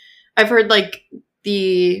 Like I've heard like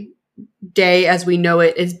the day as we know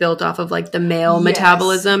it is built off of like the male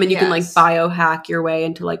metabolism, and you can like biohack your way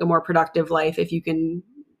into like a more productive life if you can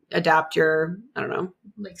adapt your, I don't know,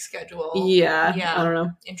 like schedule. Yeah. I don't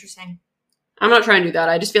know. Interesting. I'm not trying to do that.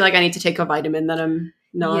 I just feel like I need to take a vitamin that I'm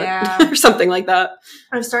not or something like that.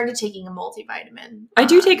 I've started taking a multivitamin. I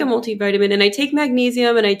do take a multivitamin, and I take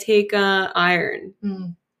magnesium, and I take iron.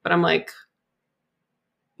 But I'm like,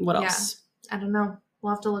 what else? I don't know.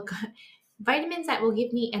 We'll have to look. Vitamins that will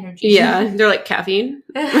give me energy. Yeah, they're like caffeine.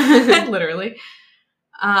 Literally.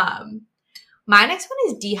 My next one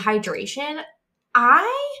is dehydration.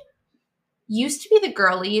 I used to be the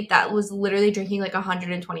girly that was literally drinking like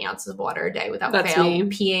 120 ounces of water a day without fail. Me.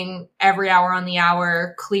 Peeing every hour on the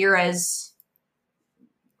hour, clear as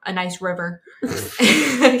a nice river.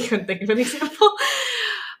 I couldn't think of an example.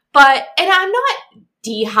 And I'm not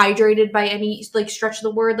dehydrated by any like stretch of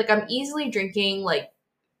the word. Like I'm easily drinking like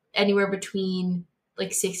anywhere between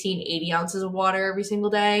like 60 and 80 ounces of water every single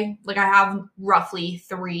day. Like I have roughly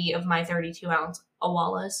 3 of my 32-ounce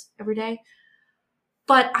Awalas every day.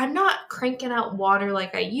 But I'm not cranking out water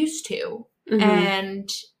like I used to. Mm-hmm. And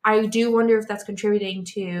I do wonder if that's contributing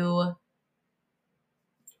to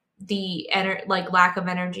the lack of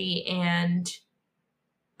energy and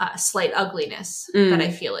slight ugliness that I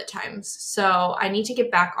feel at times. So I need to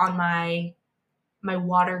get back on my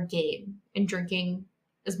water game and drinking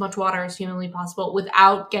as much water as humanly possible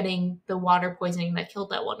without getting the water poisoning that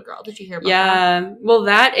killed that one girl. Did you hear about that? Yeah. Well,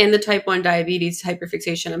 that and the type 1 diabetes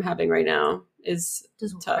hyperfixation I'm having right now is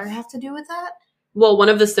Does tough. water have to do with that? Well, one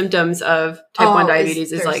of the symptoms of type 1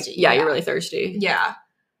 diabetes is like, you're really thirsty. Yeah.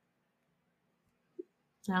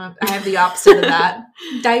 I have the opposite of that.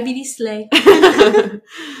 Diabetes slay.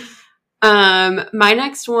 My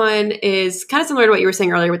next one is kind of similar to what you were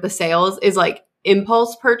saying earlier with the sales, is like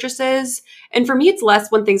impulse purchases. And for me, it's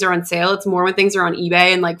less when things are on sale. It's more when things are on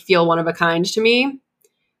eBay and like feel one of a kind to me,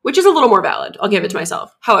 which is a little more valid. I'll give it to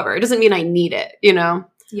myself. However, it doesn't mean I need it, you know?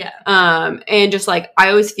 Yeah. And just like, I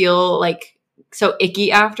always feel like so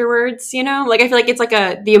icky afterwards, you know? Like, I feel like it's like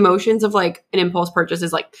the emotions of like an impulse purchase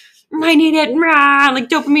is like, I need it, rah, like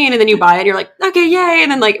dopamine. And then you buy it and you're like, okay, yay.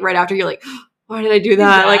 And then like right after you're like, why did I do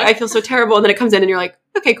that? Yeah. Like, I feel so terrible. And then it comes in and you're like,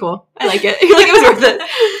 okay, cool. I like it. You're like, it was worth it.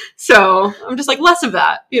 So I'm just like less of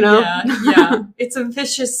that, you know? Yeah. It's a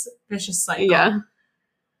vicious cycle. Yeah.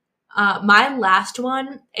 My last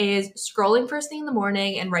one is scrolling first thing in the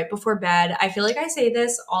morning and right before bed. I feel like I say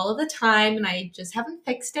this all of the time and I just haven't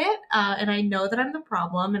fixed it. And I know that I'm the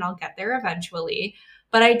problem and I'll get there eventually.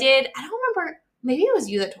 But I don't remember, maybe it was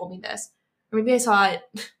you that told me this. Or maybe I saw it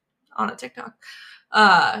on a TikTok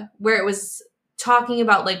where it was talking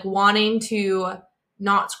about like wanting to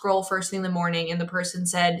not scroll first thing in the morning. And the person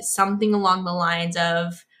said something along the lines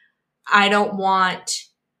of, I don't want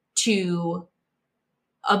to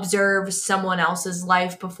observe someone else's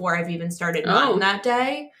life before I've even started mine that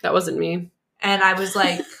day. That wasn't me. And I was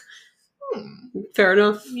like, fair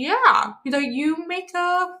enough. Yeah. You make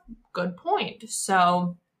a good point.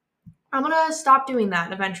 So I'm going to stop doing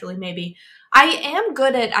that eventually, maybe.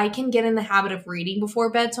 I can get in the habit of reading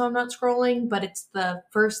before bed so I'm not scrolling, but it's the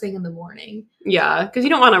first thing in the morning. Yeah, because you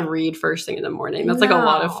don't want to read first thing in the morning. That's like a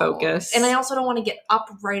lot of focus. And I also don't want to get up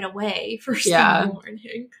right away first thing in the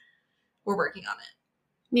morning. We're working on it.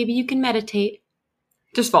 Maybe you can meditate.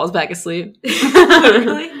 Just falls back asleep.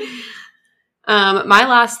 Literally. My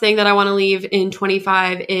last thing that I want to leave in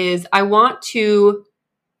 25 is I want to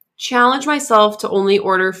challenge myself to only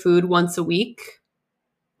order food once a week,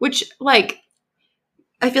 which like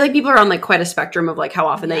I feel like people are on like quite a spectrum of like how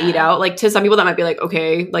often they eat out. Like to some people that might be like,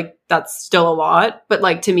 okay, like that's still a lot. But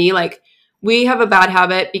like to me, like we have a bad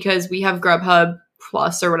habit because we have Grubhub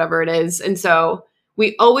Plus or whatever it is. And so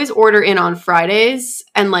we always order in on Fridays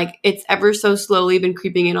and like it's ever so slowly been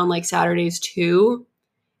creeping in on like Saturdays too.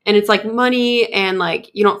 And it's like money and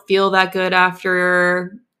like you don't feel that good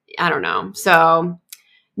after, I don't know. So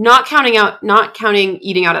not counting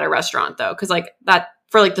eating out at a restaurant though. Cause like that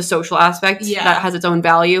for like the social aspect that has its own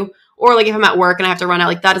value. Or like if I'm at work and I have to run out,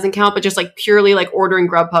 like that doesn't count, but just like purely like ordering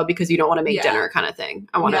Grubhub because you don't want to make dinner kind of thing.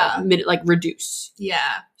 I want to like reduce.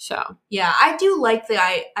 Yeah. So. Yeah. I do like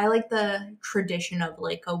I like the tradition of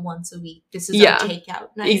like a once a week. This is our takeout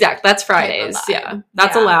night. Exactly. That's Fridays. Yeah.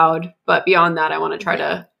 That's allowed. But beyond that, I want to try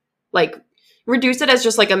to like reduce it as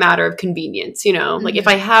just like a matter of convenience, you know? Mm-hmm. Like if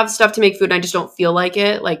I have stuff to make food and I just don't feel like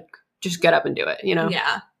it, like just get up and do it, you know?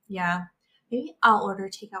 Yeah. Yeah. Maybe I'll order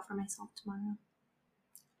takeout for myself tomorrow.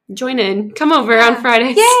 Join in. Come over on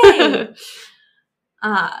Fridays. Yay!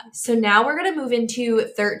 So now we're going to move into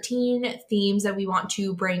 13 themes that we want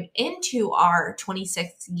to bring into our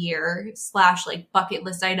 26th year / like bucket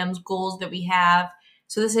list items, goals that we have.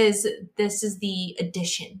 So this is the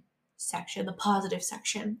addition section, the positive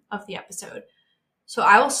section of the episode. So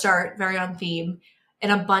I will start very on theme,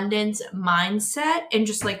 an abundance mindset and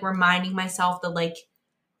just like reminding myself that like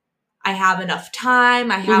I have enough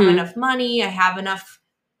time, I have enough money, I have enough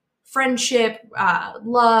friendship,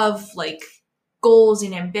 love, like goals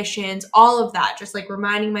and ambitions, all of that. Just like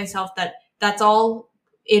reminding myself that that's all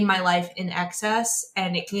in my life in excess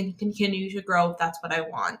and it can continue to grow if that's what I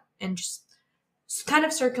want. And just kind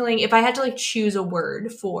of circling, if I had to like choose a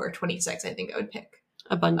word for 26, I think I would pick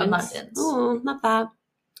abundance. Oh, not that.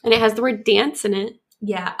 And it has the word dance in it.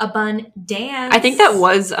 Yeah, abundance. I think that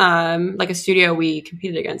was like a studio we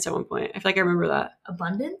competed against at one point. I feel like I remember that.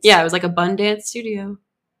 Abundance? Yeah, it was like Abundance Studio.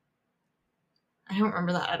 I don't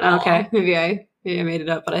remember that at all. Okay, maybe I made it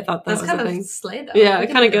up, but I thought that was kind a of thing. slay though. Yeah,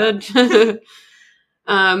 kind of good.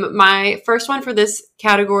 My first one for this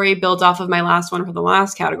category builds off of my last one for the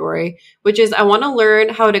last category, which is I want to learn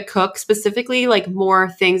how to cook, specifically like more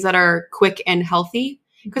things that are quick and healthy.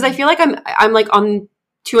 Because I feel like I'm like on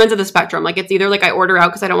two ends of the spectrum. Like it's either like I order out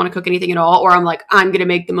because I don't want to cook anything at all, or I'm like, I'm going to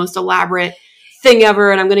make the most elaborate thing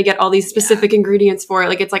ever and I'm going to get all these specific ingredients for it.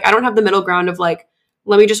 Like it's like I don't have the middle ground of like,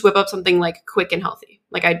 let me just whip up something like quick and healthy.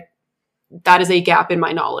 Like that is a gap in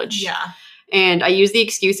my knowledge. Yeah. And I use the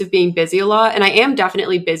excuse of being busy a lot. And I am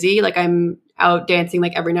definitely busy. Like I'm out dancing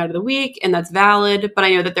like every night of the week and that's valid. But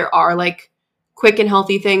I know that there are like quick and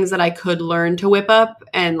healthy things that I could learn to whip up.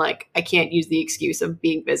 And like, I can't use the excuse of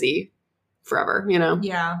being busy forever, you know?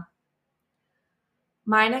 Yeah.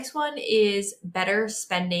 My next one is better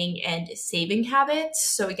spending and saving habits.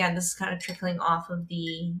 So again, this is kind of trickling off of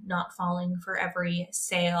the not falling for every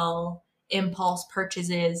sale, impulse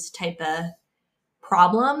purchases type of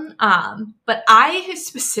problem. But I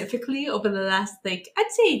specifically over the last, like, I'd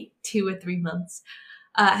say 2 or 3 months,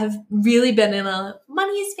 have really been in a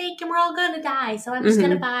money is fake and we're all gonna die. So I'm just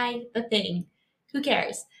gonna buy the thing. Who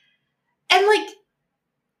cares? And like,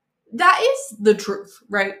 that is the truth,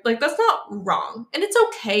 right? Like that's not wrong. And it's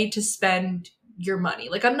okay to spend your money.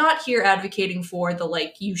 Like I'm not here advocating for the,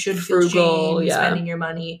 like, you should feel shame spending your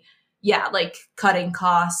money. Yeah. Like cutting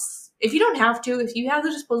costs. If you don't have to, if you have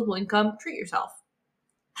the disposable income, treat yourself.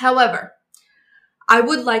 However, I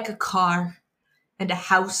would like a car and a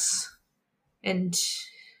house and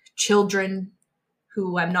children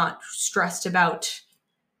who I'm not stressed about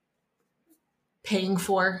paying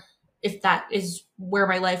for, if that is where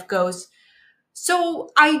my life goes.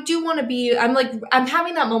 So I do want to be, I'm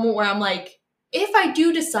having that moment where I'm like, if I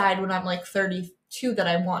do decide when I'm like 32 that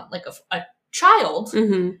I want like a child,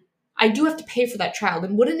 I do have to pay for that child.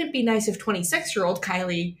 And wouldn't it be nice if 26-year-old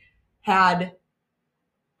Kylie had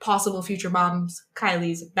possible future mom's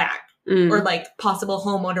Kylie's back, or like possible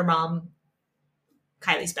homeowner mom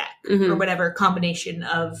Kylie's back, or whatever combination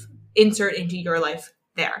of insert into your life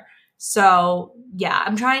there. So yeah,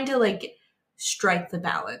 I'm trying to like strike the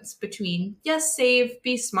balance between yes, save,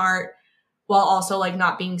 be smart, while also like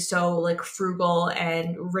not being so like frugal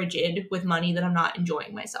and rigid with money that I'm not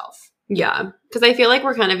enjoying myself. Yeah, because I feel like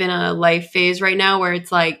we're kind of in a life phase right now where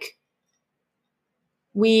it's like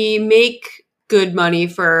we make good money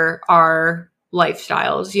for our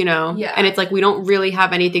lifestyles, you know? Yeah. And it's like we don't really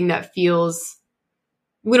have anything that feels,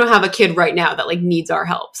 we don't have a kid right now that like needs our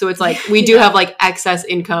help. So it's like we do have like excess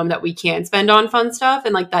income that we can spend on fun stuff,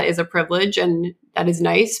 and like that is a privilege and that is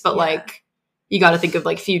nice, but like you got to think of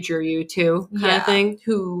like future you too, kind of thing.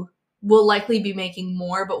 Who will likely be making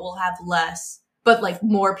more but will have less, but like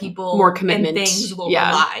more people, more commitment, and things will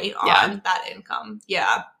rely on that income.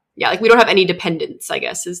 Yeah. Yeah, like we don't have any dependence, I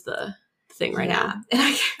guess, is the thing right now.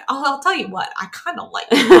 And I'll tell you what, I kind of like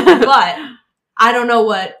it, but I don't know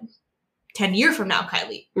what 10 years from now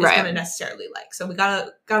Kylie is going to necessarily like. So we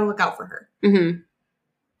gotta look out for her.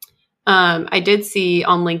 I did see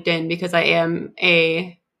on LinkedIn, because I am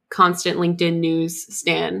a constant LinkedIn news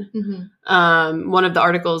stan. One of the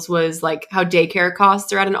articles was like how daycare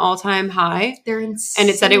costs are at an all-time high. They're insane. And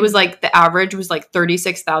it said it was like the average was like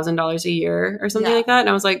 $36,000 a year or something like that. And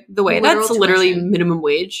I was like, that's literally minimum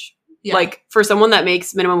wage. Yeah. Like for someone that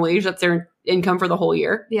makes minimum wage, that's their income for the whole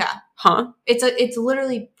year. Yeah. Huh? It's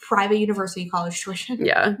literally private university college tuition.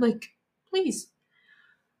 Yeah. Like, please.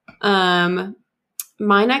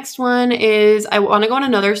 My next one is I want to go on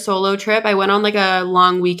another solo trip. I went on like a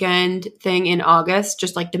long weekend thing in August,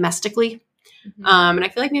 just like domestically. And I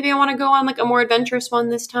feel like maybe I want to go on like a more adventurous one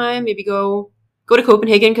this time. Maybe go to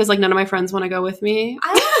Copenhagen, because like none of my friends want to go with me. I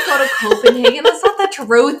want to go to Copenhagen. That's not the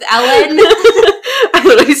truth, Ellen. I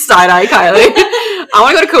literally side-eye Kylie. I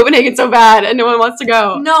want to go to Copenhagen so bad, and no one wants to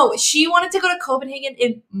go. No, she wanted to go to Copenhagen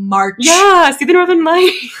in March. Yeah, see the Northern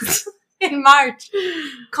Lights. In March.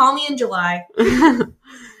 Call me in July.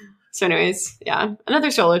 So anyways, yeah,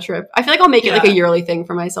 another solo trip. I feel like I'll make it like a yearly thing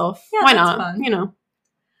for myself. Yeah, why that's not? Fun. You know.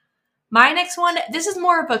 My next one, this is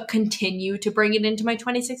more of a continue to bring it into my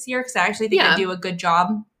 26th year, because I actually think I do a good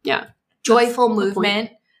job. Yeah. Joyful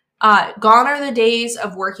movement. Gone are the days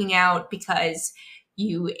of working out because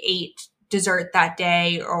you ate dessert that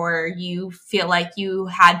day or you feel like you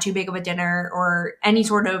had too big of a dinner or any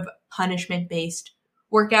sort of punishment-based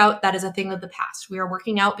workout. That is a thing of the past. We are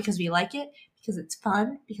working out because we like it, because it's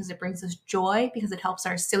fun, because it brings us joy, because it helps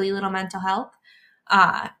our silly little mental health.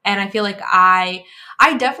 And I feel like I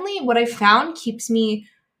definitely, what I found keeps me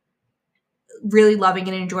really loving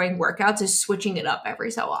and enjoying workouts is switching it up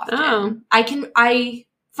every so often. Oh. I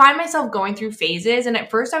find myself going through phases. And at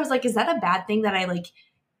first I was like, is that a bad thing that I like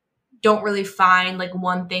don't really find like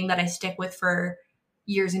one thing that I stick with for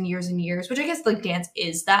years and years and years, which I guess like dance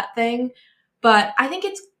is that thing. But I think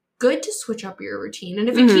it's good to switch up your routine. And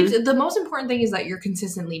if it keeps, the most important thing is that you're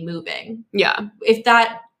consistently moving. Yeah. If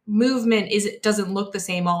that movement doesn't look the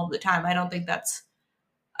same all the time, I don't think that's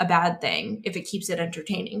a bad thing if it keeps it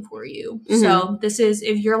entertaining for you. So this is,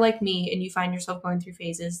 if you're like me and you find yourself going through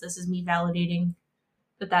phases, this is me validating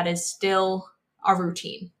that is still a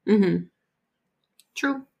routine.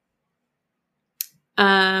 True.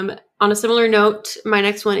 On a similar note, my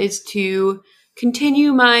next one is to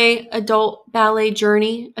continue my adult ballet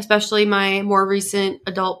journey, especially my more recent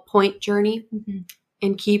adult point journey,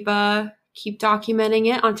 and keep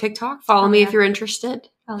documenting it on TikTok. Follow me if you're interested.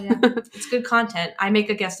 Hell yeah. It's good content. I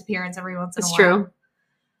make a guest appearance every once in a while. It's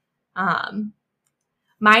true.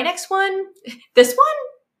 My next one, this one,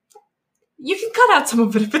 you can cut out some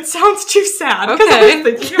of it if it sounds too sad. Okay. I was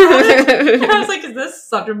thinking about it. And I was like, is this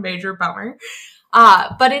such a major bummer?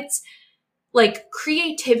 But it's like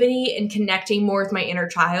creativity and connecting more with my inner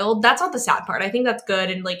child. That's not the sad part. I think that's good.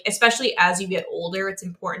 And like, especially as you get older, it's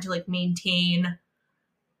important to like maintain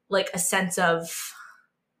like a sense of,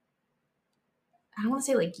 I don't want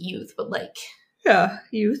to say like youth, but like, yeah,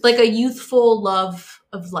 youth, like a youthful love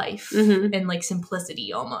of life and like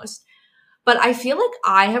simplicity almost. But I feel like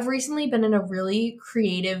I have recently been in a really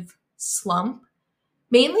creative slump,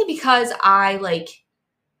 mainly because I like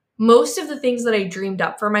most of the things that I dreamed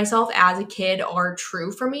up for myself as a kid are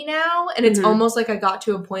true for me now. And it's almost like I got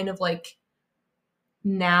to a point of like,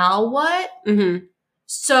 now what?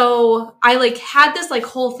 So I like had this like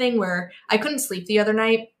whole thing where I couldn't sleep the other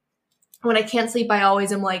night. When I can't sleep, I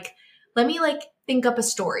always am like, let me like think up a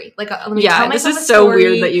story. Like, let me tell myself a story. This is so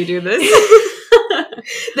weird that you do this.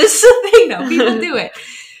 This is the thing though. People do it.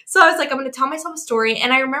 So I was like, I'm going to tell myself a story.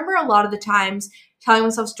 And I remember a lot of the times telling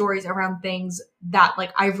myself stories around things that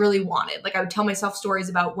like I really wanted. Like I would tell myself stories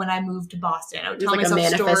about when I moved to Boston. I would tell like myself a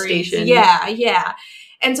manifestation. stories. Yeah.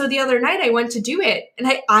 And so the other night I went to do it and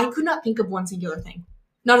I could not think of one singular thing.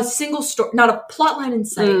 Not a single story, not a plot line in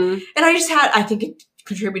sight. And I think it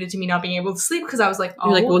contributed to me not being able to sleep because I was like,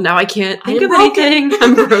 you're like, well, now I can't think of anything.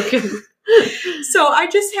 I'm broken. So I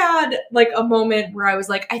just had like a moment where I was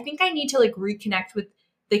like, I think I need to like reconnect with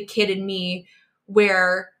the kid in me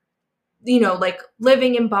where, you know, like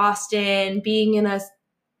living in Boston, being in a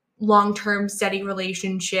long-term steady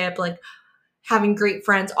relationship, like having great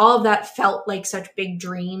friends, all of that felt like such big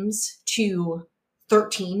dreams to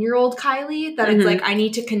 13-year-old Kylie that it's like I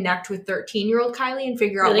need to connect with 13-year-old Kylie and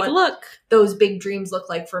figure out what those big dreams look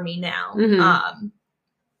like for me now.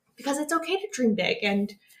 Because it's okay to dream big,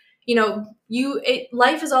 and you know,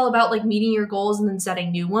 life is all about like meeting your goals and then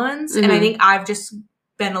setting new ones. And I think I've just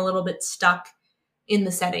been a little bit stuck in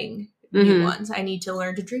the setting new ones. I need to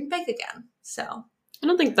learn to dream big again. So I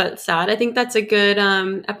don't think that's sad. I think that's a good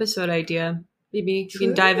episode idea. Maybe we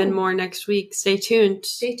can dive in more next week. Stay tuned.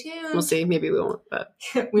 We'll see. Maybe we won't, but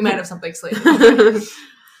we might have something slated.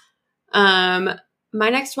 My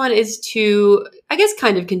next one is to, I guess,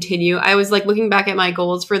 kind of continue. I was like looking back at my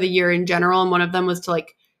goals for the year in general, and one of them was to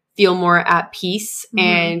like feel more at peace.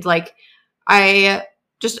 And like I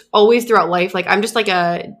just always throughout life, like I'm just like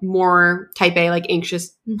a more type A, like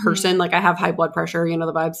anxious person. Like I have high blood pressure, you know,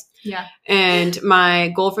 the vibes. Yeah. And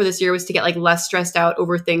my goal for this year was to get like less stressed out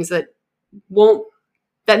over things that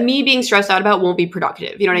me being stressed out about won't be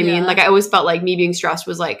productive. You know what I mean? Like I always felt like me being stressed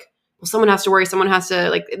was like, well, someone has to worry. Someone has to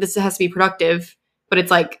like, this has to be productive. But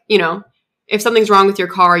it's like, you know, if something's wrong with your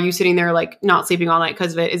car, you sitting there like not sleeping all night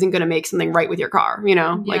because of it isn't going to make something right with your car. You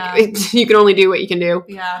know, like you can only do what you can do.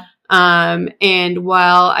 Yeah. And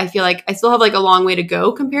while I feel like I still have like a long way to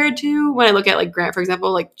go compared to when I look at like Grant, for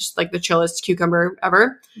example, like just like the chillest cucumber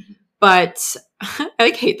ever. But I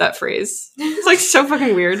like hate that phrase. It's like so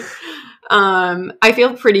fucking weird. I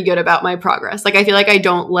feel pretty good about my progress. Like I feel like I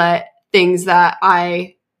don't let things that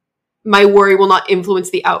my worry will not influence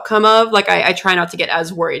the outcome of. Like I try not to get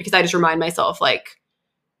as worried because I just remind myself like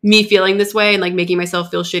me feeling this way and like making myself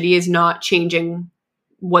feel shitty is not changing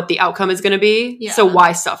what the outcome is going to be. Yeah. So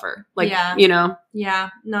why suffer? Like, you know? Yeah.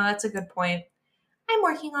 No, that's a good point. I'm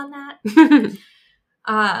working on that.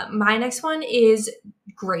 My next one is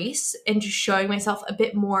grace and just showing myself a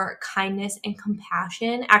bit more kindness and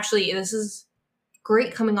compassion. Actually, this is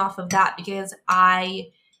great coming off of that because I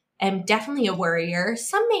am definitely a worrier.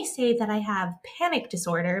 Some may say that I have panic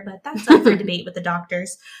disorder, but that's up for debate with the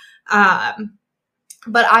doctors.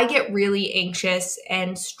 But I get really anxious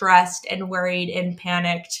and stressed and worried and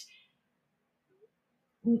panicked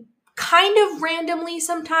kind of randomly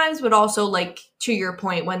sometimes, but also like to your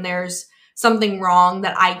point, when there's something wrong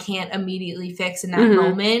that I can't immediately fix in that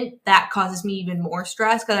moment, that causes me even more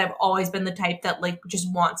stress because I've always been the type that like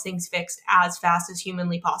just wants things fixed as fast as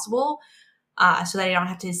humanly possible so that I don't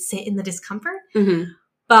have to sit in the discomfort.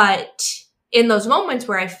 But in those moments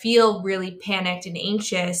where I feel really panicked and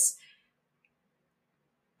anxious,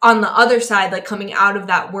 on the other side, like coming out of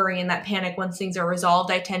that worry and that panic once things are resolved,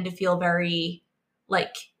 I tend to feel very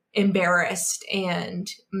like embarrassed and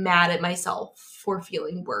mad at myself for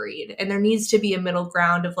feeling worried. And there needs to be a middle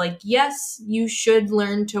ground of like, yes, you should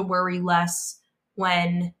learn to worry less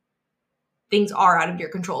when things are out of your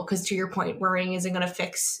control. Because to your point, worrying isn't going to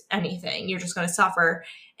fix anything. You're just going to suffer.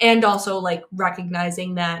 And also like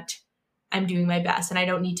recognizing that I'm doing my best and I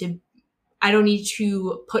don't need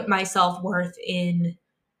to put my self-worth in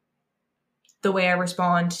the way I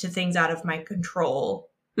respond to things out of my control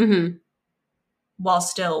while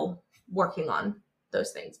still working on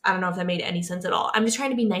those things. I don't know if that made any sense at all. I'm just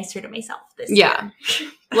trying to be nicer to myself this year.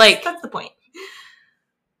 Like that's the point.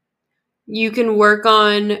 You can work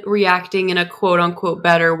on reacting in a quote unquote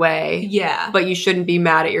better way. Yeah. But you shouldn't be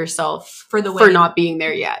mad at yourself for not being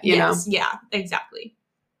there yet, you know? Yeah, exactly.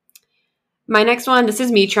 My next one, this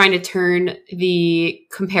is me trying to turn the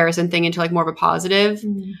comparison thing into like more of a positive.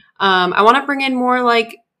 I want to bring in more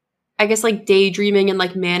like, I guess like daydreaming and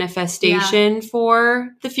like manifestation for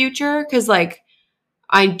the future. Cause like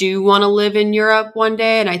I do want to live in Europe one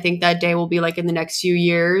day. And I think that day will be like in the next few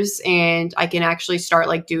years. And I can actually start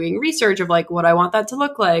like doing research of like what I want that to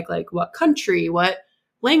look like what country, what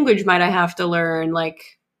language might I have to learn?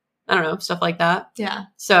 Like, I don't know, stuff like that. Yeah.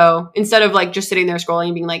 So instead of like just sitting there scrolling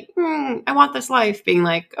and being like, I want this life, being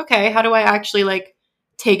like, okay, how do I actually like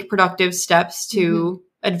take productive steps to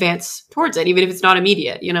advance towards it, even if it's not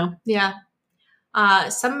immediate, you know? Yeah.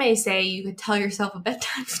 Some may say you could tell yourself a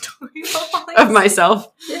bedtime story of myself.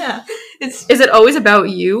 Yeah. Is it always about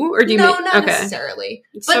you or do you not necessarily.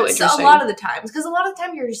 It's but so interesting. A lot of the times, because a lot of the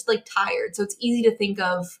time you're just like tired. So it's easy to think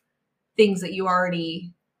of things that you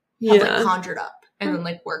already have like conjured up. And then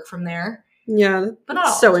like work from there. Yeah. But not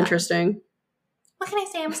all so the time. Interesting. What can I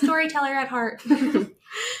say? I'm a storyteller at heart.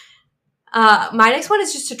 My next one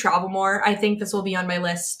is just to travel more. I think this will be on my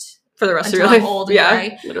list for the rest of your life. I'm old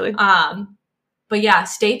and literally. But yeah,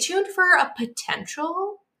 stay tuned for a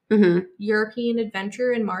potential European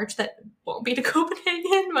adventure in March that won't be to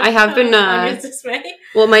Copenhagen. I have been this way.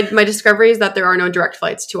 Well, my discovery is that there are no direct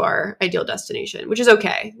flights to our ideal destination, which is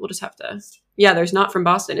okay. We'll just have to. Yeah, there's not from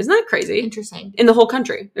Boston. Isn't that crazy? Interesting. In the whole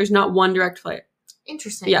country, there's not one direct flight.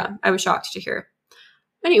 Interesting. Yeah, I was shocked to hear.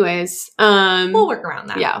 Anyways, we'll work around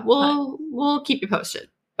that. Yeah, we'll keep you posted.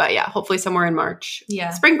 But yeah, hopefully somewhere in March.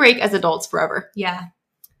 Yeah. Spring break as adults forever. Yeah.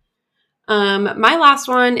 My last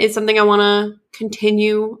one is something I want to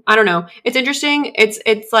continue. I don't know. It's interesting.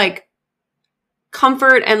 It's like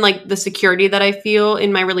comfort and like the security that I feel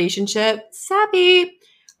in my relationship. Sappy.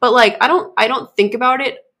 But like I don't think about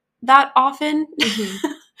it that often.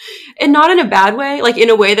 And not in a bad way, like in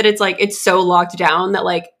a way that it's like it's so locked down that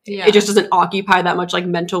like it just doesn't occupy that much like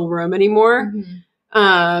mental room anymore.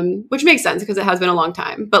 Which makes sense because it has been a long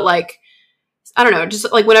time. But like I don't know,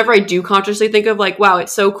 just like whenever I do consciously think of like, wow,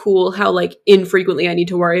 it's so cool how like infrequently I need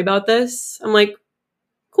to worry about this. I'm like,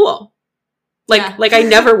 cool. Like I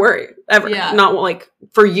never worry ever. Yeah. Not like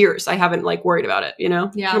for years. I haven't like worried about it, you know?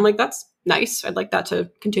 Yeah. And I'm like, that's nice. I'd like that to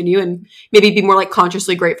continue and maybe be more like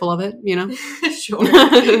consciously grateful of it, you know? Sure.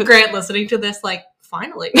 Grant listening to this, like,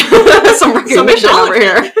 finally. Some recognition over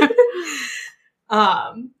here.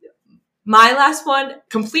 My last one,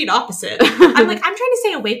 complete opposite. I'm trying to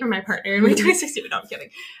stay away from my partner in my 2016. No, I'm kidding.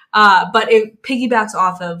 But it piggybacks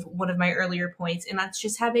off of one of my earlier points, and that's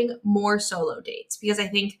just having more solo dates. Because I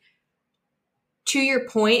think, to your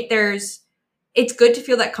point, it's good to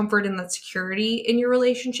feel that comfort and that security in your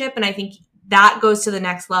relationship. And I think that goes to the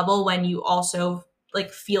next level when you also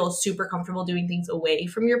like feel super comfortable doing things away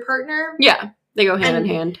from your partner. Yeah. They go hand in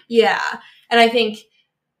hand. Yeah. And I think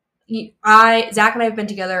Zach and I have been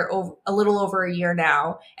together a little over a year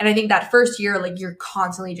now. And I think that first year, like you're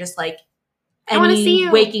constantly just like any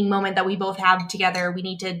waking moment that we both have together, we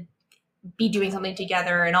need to be doing something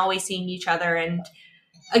together and always seeing each other. And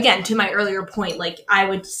again, to my earlier point, like I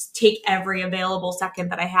would take every available second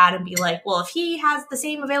that I had and be like, well, if he has the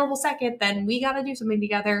same available second, then we got to do something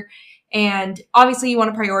together. And obviously you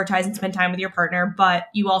want to prioritize and spend time with your partner, but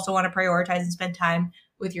you also want to prioritize and spend time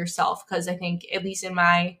with yourself. Because I think, at least in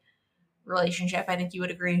my relationship, I think you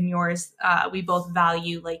would agree in yours, we both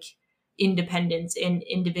value like independence and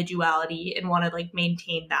individuality and want to like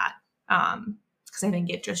maintain that. Because I think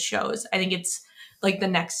it just shows, I think it's like the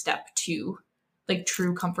next step to like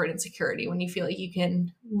true comfort and security, when you feel like you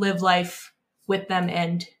can live life with them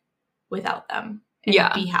and without them and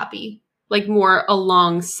be happy. Like more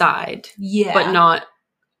alongside, but not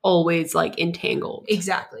always like entangled.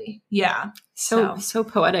 Exactly. Yeah. So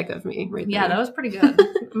poetic of me, right there. Yeah, that was pretty good.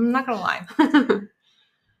 I'm not gonna lie.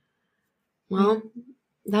 Well,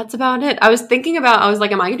 that's about it. I was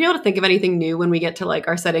like, am I gonna be able to think of anything new when we get to like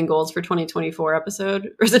our setting goals for 2024 episode,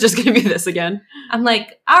 or is it just gonna be this again? I'm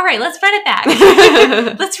like, all right, let's run it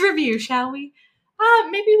back. Let's review, shall we?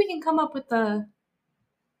 Maybe we can come up with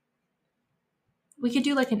we could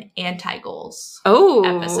do like an anti-goals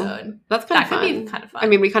episode. That's kind of fun. That could be kind of fun. I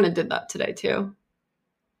mean, we kind of did that today too.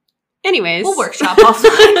 Anyways. We'll workshop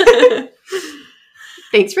offline.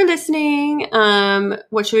 Thanks for listening.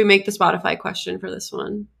 What should we make the Spotify question for this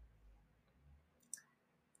one?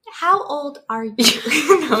 How old are you?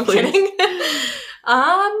 No, I'm kidding.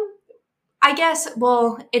 I guess,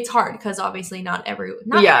 well, it's hard because obviously not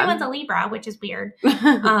everyone's a Libra, which is weird.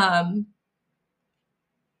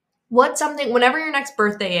 What's something, whenever your next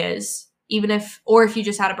birthday is, if you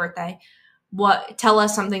just had a birthday, tell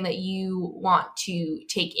us something that you want to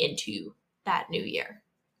take into that new year.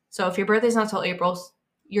 So if your birthday's not till April,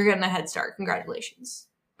 you're getting a head start. Congratulations.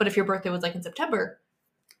 But if your birthday was like in September,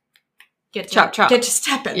 get to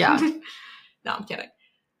stepping. Yeah. No, I'm kidding.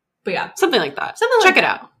 But yeah. Something like that. Check it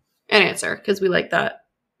out and answer, because we like that.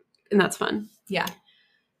 And that's fun. Yeah.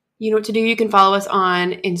 You know what to do. You can follow us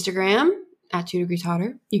on Instagram at 2 Degrees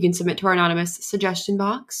Hotter. You can submit to our anonymous suggestion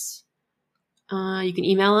box. You can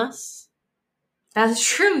email us. That's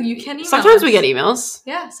true. You can email Sometimes us. We get emails.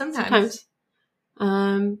 Yeah, sometimes.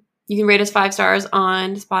 You can rate us 5 stars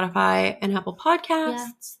on Spotify and Apple Podcasts. Yeah.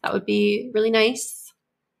 That would be really nice.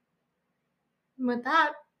 With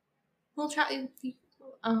that, we'll try.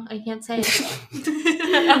 Oh, I can't say it.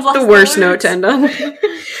 The worst note to end on.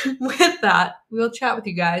 With that, we'll chat with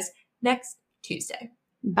you guys next Tuesday.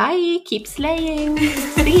 Bye. Keep slaying.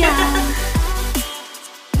 See ya.